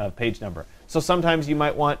having a page number. So sometimes you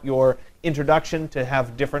might want your introduction to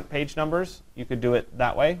have different page numbers. You could do it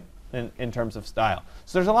that way in terms of style.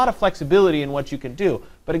 So there's a lot of flexibility in what you can do.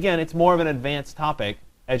 But again, it's more of an advanced topic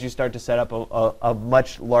as you start to set up a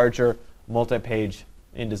much larger multi-page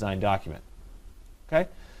InDesign document. Okay?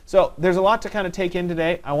 So there's a lot to kind of take in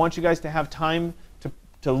today. I want you guys to have time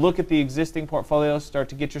to look at the existing portfolio, start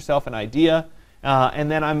to get yourself an idea. And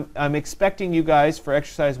then I'm expecting you guys for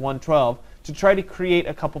exercise 112 to try to create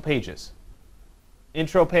a couple pages.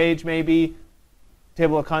 Intro page maybe,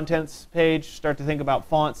 table of contents page, start to think about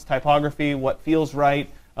fonts, typography, what feels right.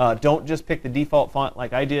 Don't just pick the default font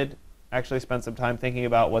like I did. actually spend some time thinking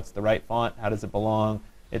about what's the right font, how does it belong,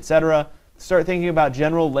 etc. Start thinking about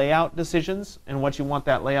general layout decisions and what you want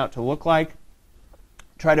that layout to look like.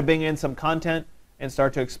 Try to bring in some content and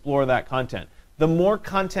start to explore that content. The more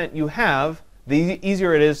content you have, the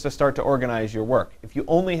easier it is to start to organize your work. If you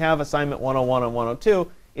only have assignment 101 and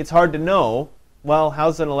 102, it's hard to know, well,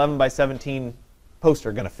 how's an 11 by 17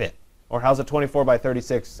 poster going to fit? Or how's a 24 by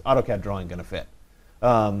 36 AutoCAD drawing going to fit?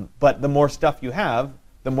 But the more stuff you have,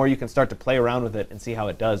 the more you can start to play around with it and see how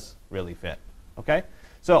it does really fit. Okay?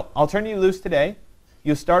 So I'll turn you loose today.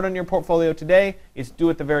 You start on your portfolio today. It's due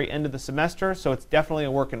at the very end of the semester, so it's definitely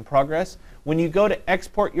a work in progress. When you go to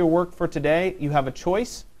export your work for today, you have a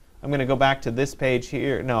choice. I'm going to go back to this page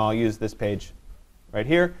here. No, I'll use this page right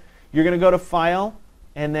here. You're going to go to File,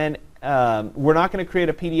 and then we're not going to create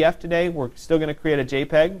a PDF today. We're still going to create a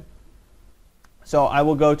JPEG. So I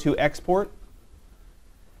will go to Export.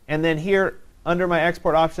 And then here, under my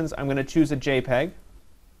export options, I'm going to choose a JPEG.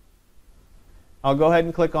 I'll go ahead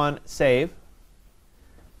and click on Save.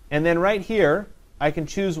 And then right here, I can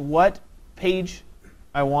choose what page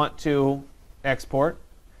I want to export.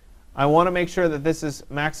 I want to make sure that this is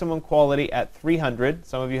maximum quality at 300.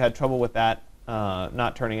 Some of you had trouble with that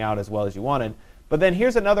not turning out as well as you wanted. But then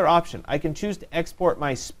here's another option. I can choose to export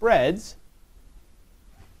my spreads,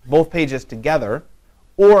 both pages together,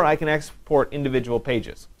 or I can export individual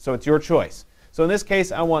pages. So it's your choice. So in this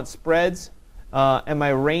case, I want spreads. And my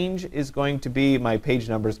range is going to be, my page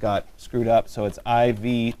numbers got screwed up, so it's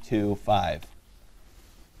IV25.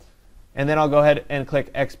 And then I'll go ahead and click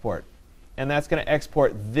Export. And that's going to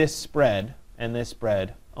export this spread and this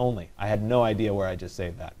spread only. I had no idea where I just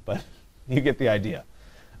saved that, but you get the idea.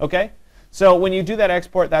 Okay? So when you do that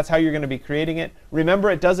export, that's how you're going to be creating it. Remember,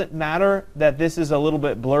 it doesn't matter that this is a little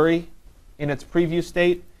bit blurry in its preview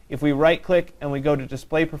state. If we right-click and we go to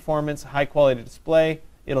Display Performance, High Quality Display,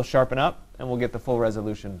 it'll sharpen up, and we'll get the full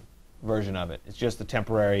resolution version of it. It's just a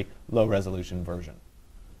temporary low resolution version.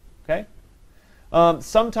 Okay?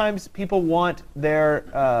 Sometimes people want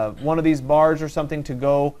their one of these bars or something to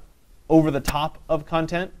go over the top of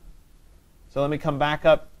content. So let me come back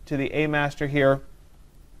up to the A master here.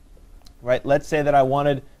 Right? Let's say that I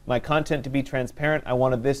wanted my content to be transparent. I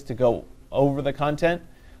wanted this to go over the content.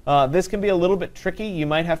 This can be a little bit tricky. You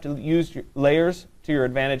might have to use your layers to your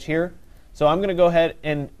advantage here. So I'm going to go ahead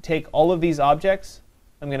and take all of these objects.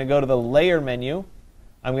 I'm going to go to the Layer menu.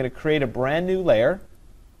 I'm going to create a brand new layer.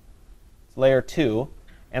 It's layer 2.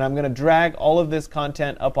 And I'm going to drag all of this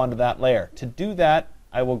content up onto that layer. To do that,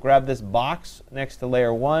 I will grab this box next to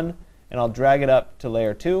layer 1, and I'll drag it up to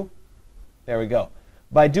layer 2. There we go.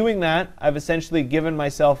 By doing that, I've essentially given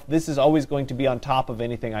myself, this is always going to be on top of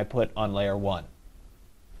anything I put on layer 1.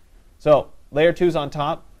 So layer 2 is on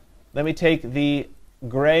top. Let me take the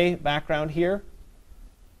gray background here.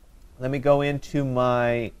 Let me go into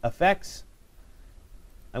my effects.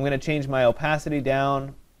 I'm going to change my opacity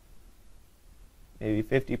down, maybe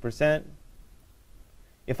 50%.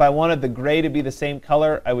 If I wanted the gray to be the same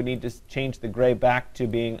color, I would need to change the gray back to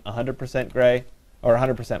being 100% gray or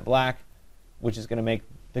 100% black, which is going to make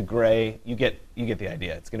the gray, you get the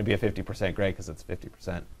idea. It's going to be a 50% gray because it's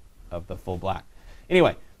 50% of the full black.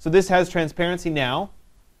 Anyway, so this has transparency now.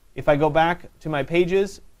 If I go back to my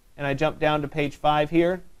pages and I jump down to page 5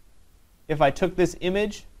 here, if I took this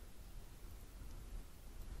image,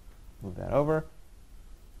 move that over,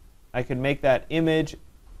 I could make that image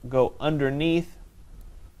go underneath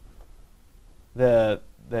the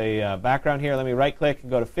background here. Let me right-click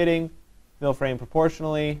and go to Fitting, Fill Frame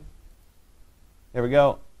Proportionally. There we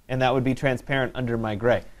go. And that would be transparent under my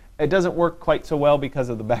gray. It doesn't work quite so well because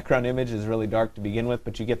of the background image is really dark to begin with,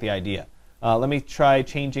 but you get the idea. Let me try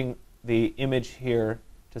changing the image here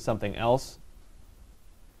to something else.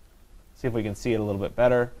 See if we can see it a little bit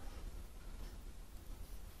better.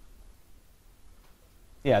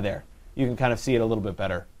 Yeah, there. You can kind of see it a little bit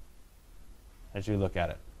better as you look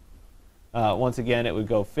at it. Once again, it would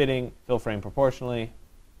go Fitting, Fill Frame Proportionally.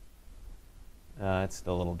 It's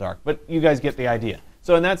still a little dark, but you guys get the idea.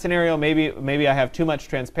 So in that scenario, maybe I have too much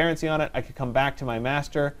transparency on it. I could come back to my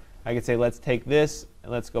master. I could say, let's take this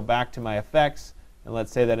and let's go back to my effects, and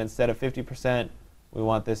let's say that instead of 50%, we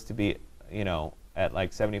want this to be, at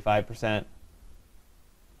like 75%.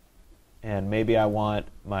 And maybe I want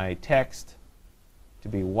my text to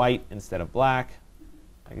be white instead of black.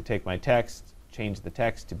 I could take my text, change the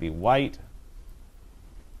text to be white.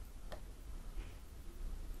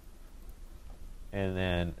 And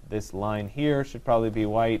then this line here should probably be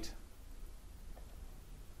white.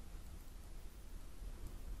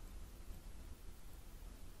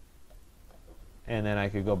 And then I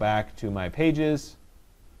could go back to my pages.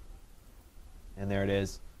 And there it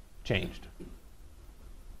is. changed.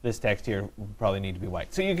 This text here will probably need to be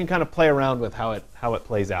white. So you can kind of play around with how it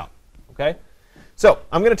plays out. Okay? So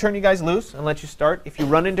I'm going to turn you guys loose and let you start. If you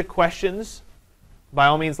run into questions, by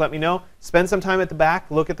all means, let me know. Spend some time at the back.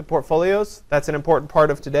 Look at the portfolios. That's an important part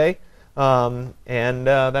of today. And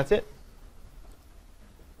that's it.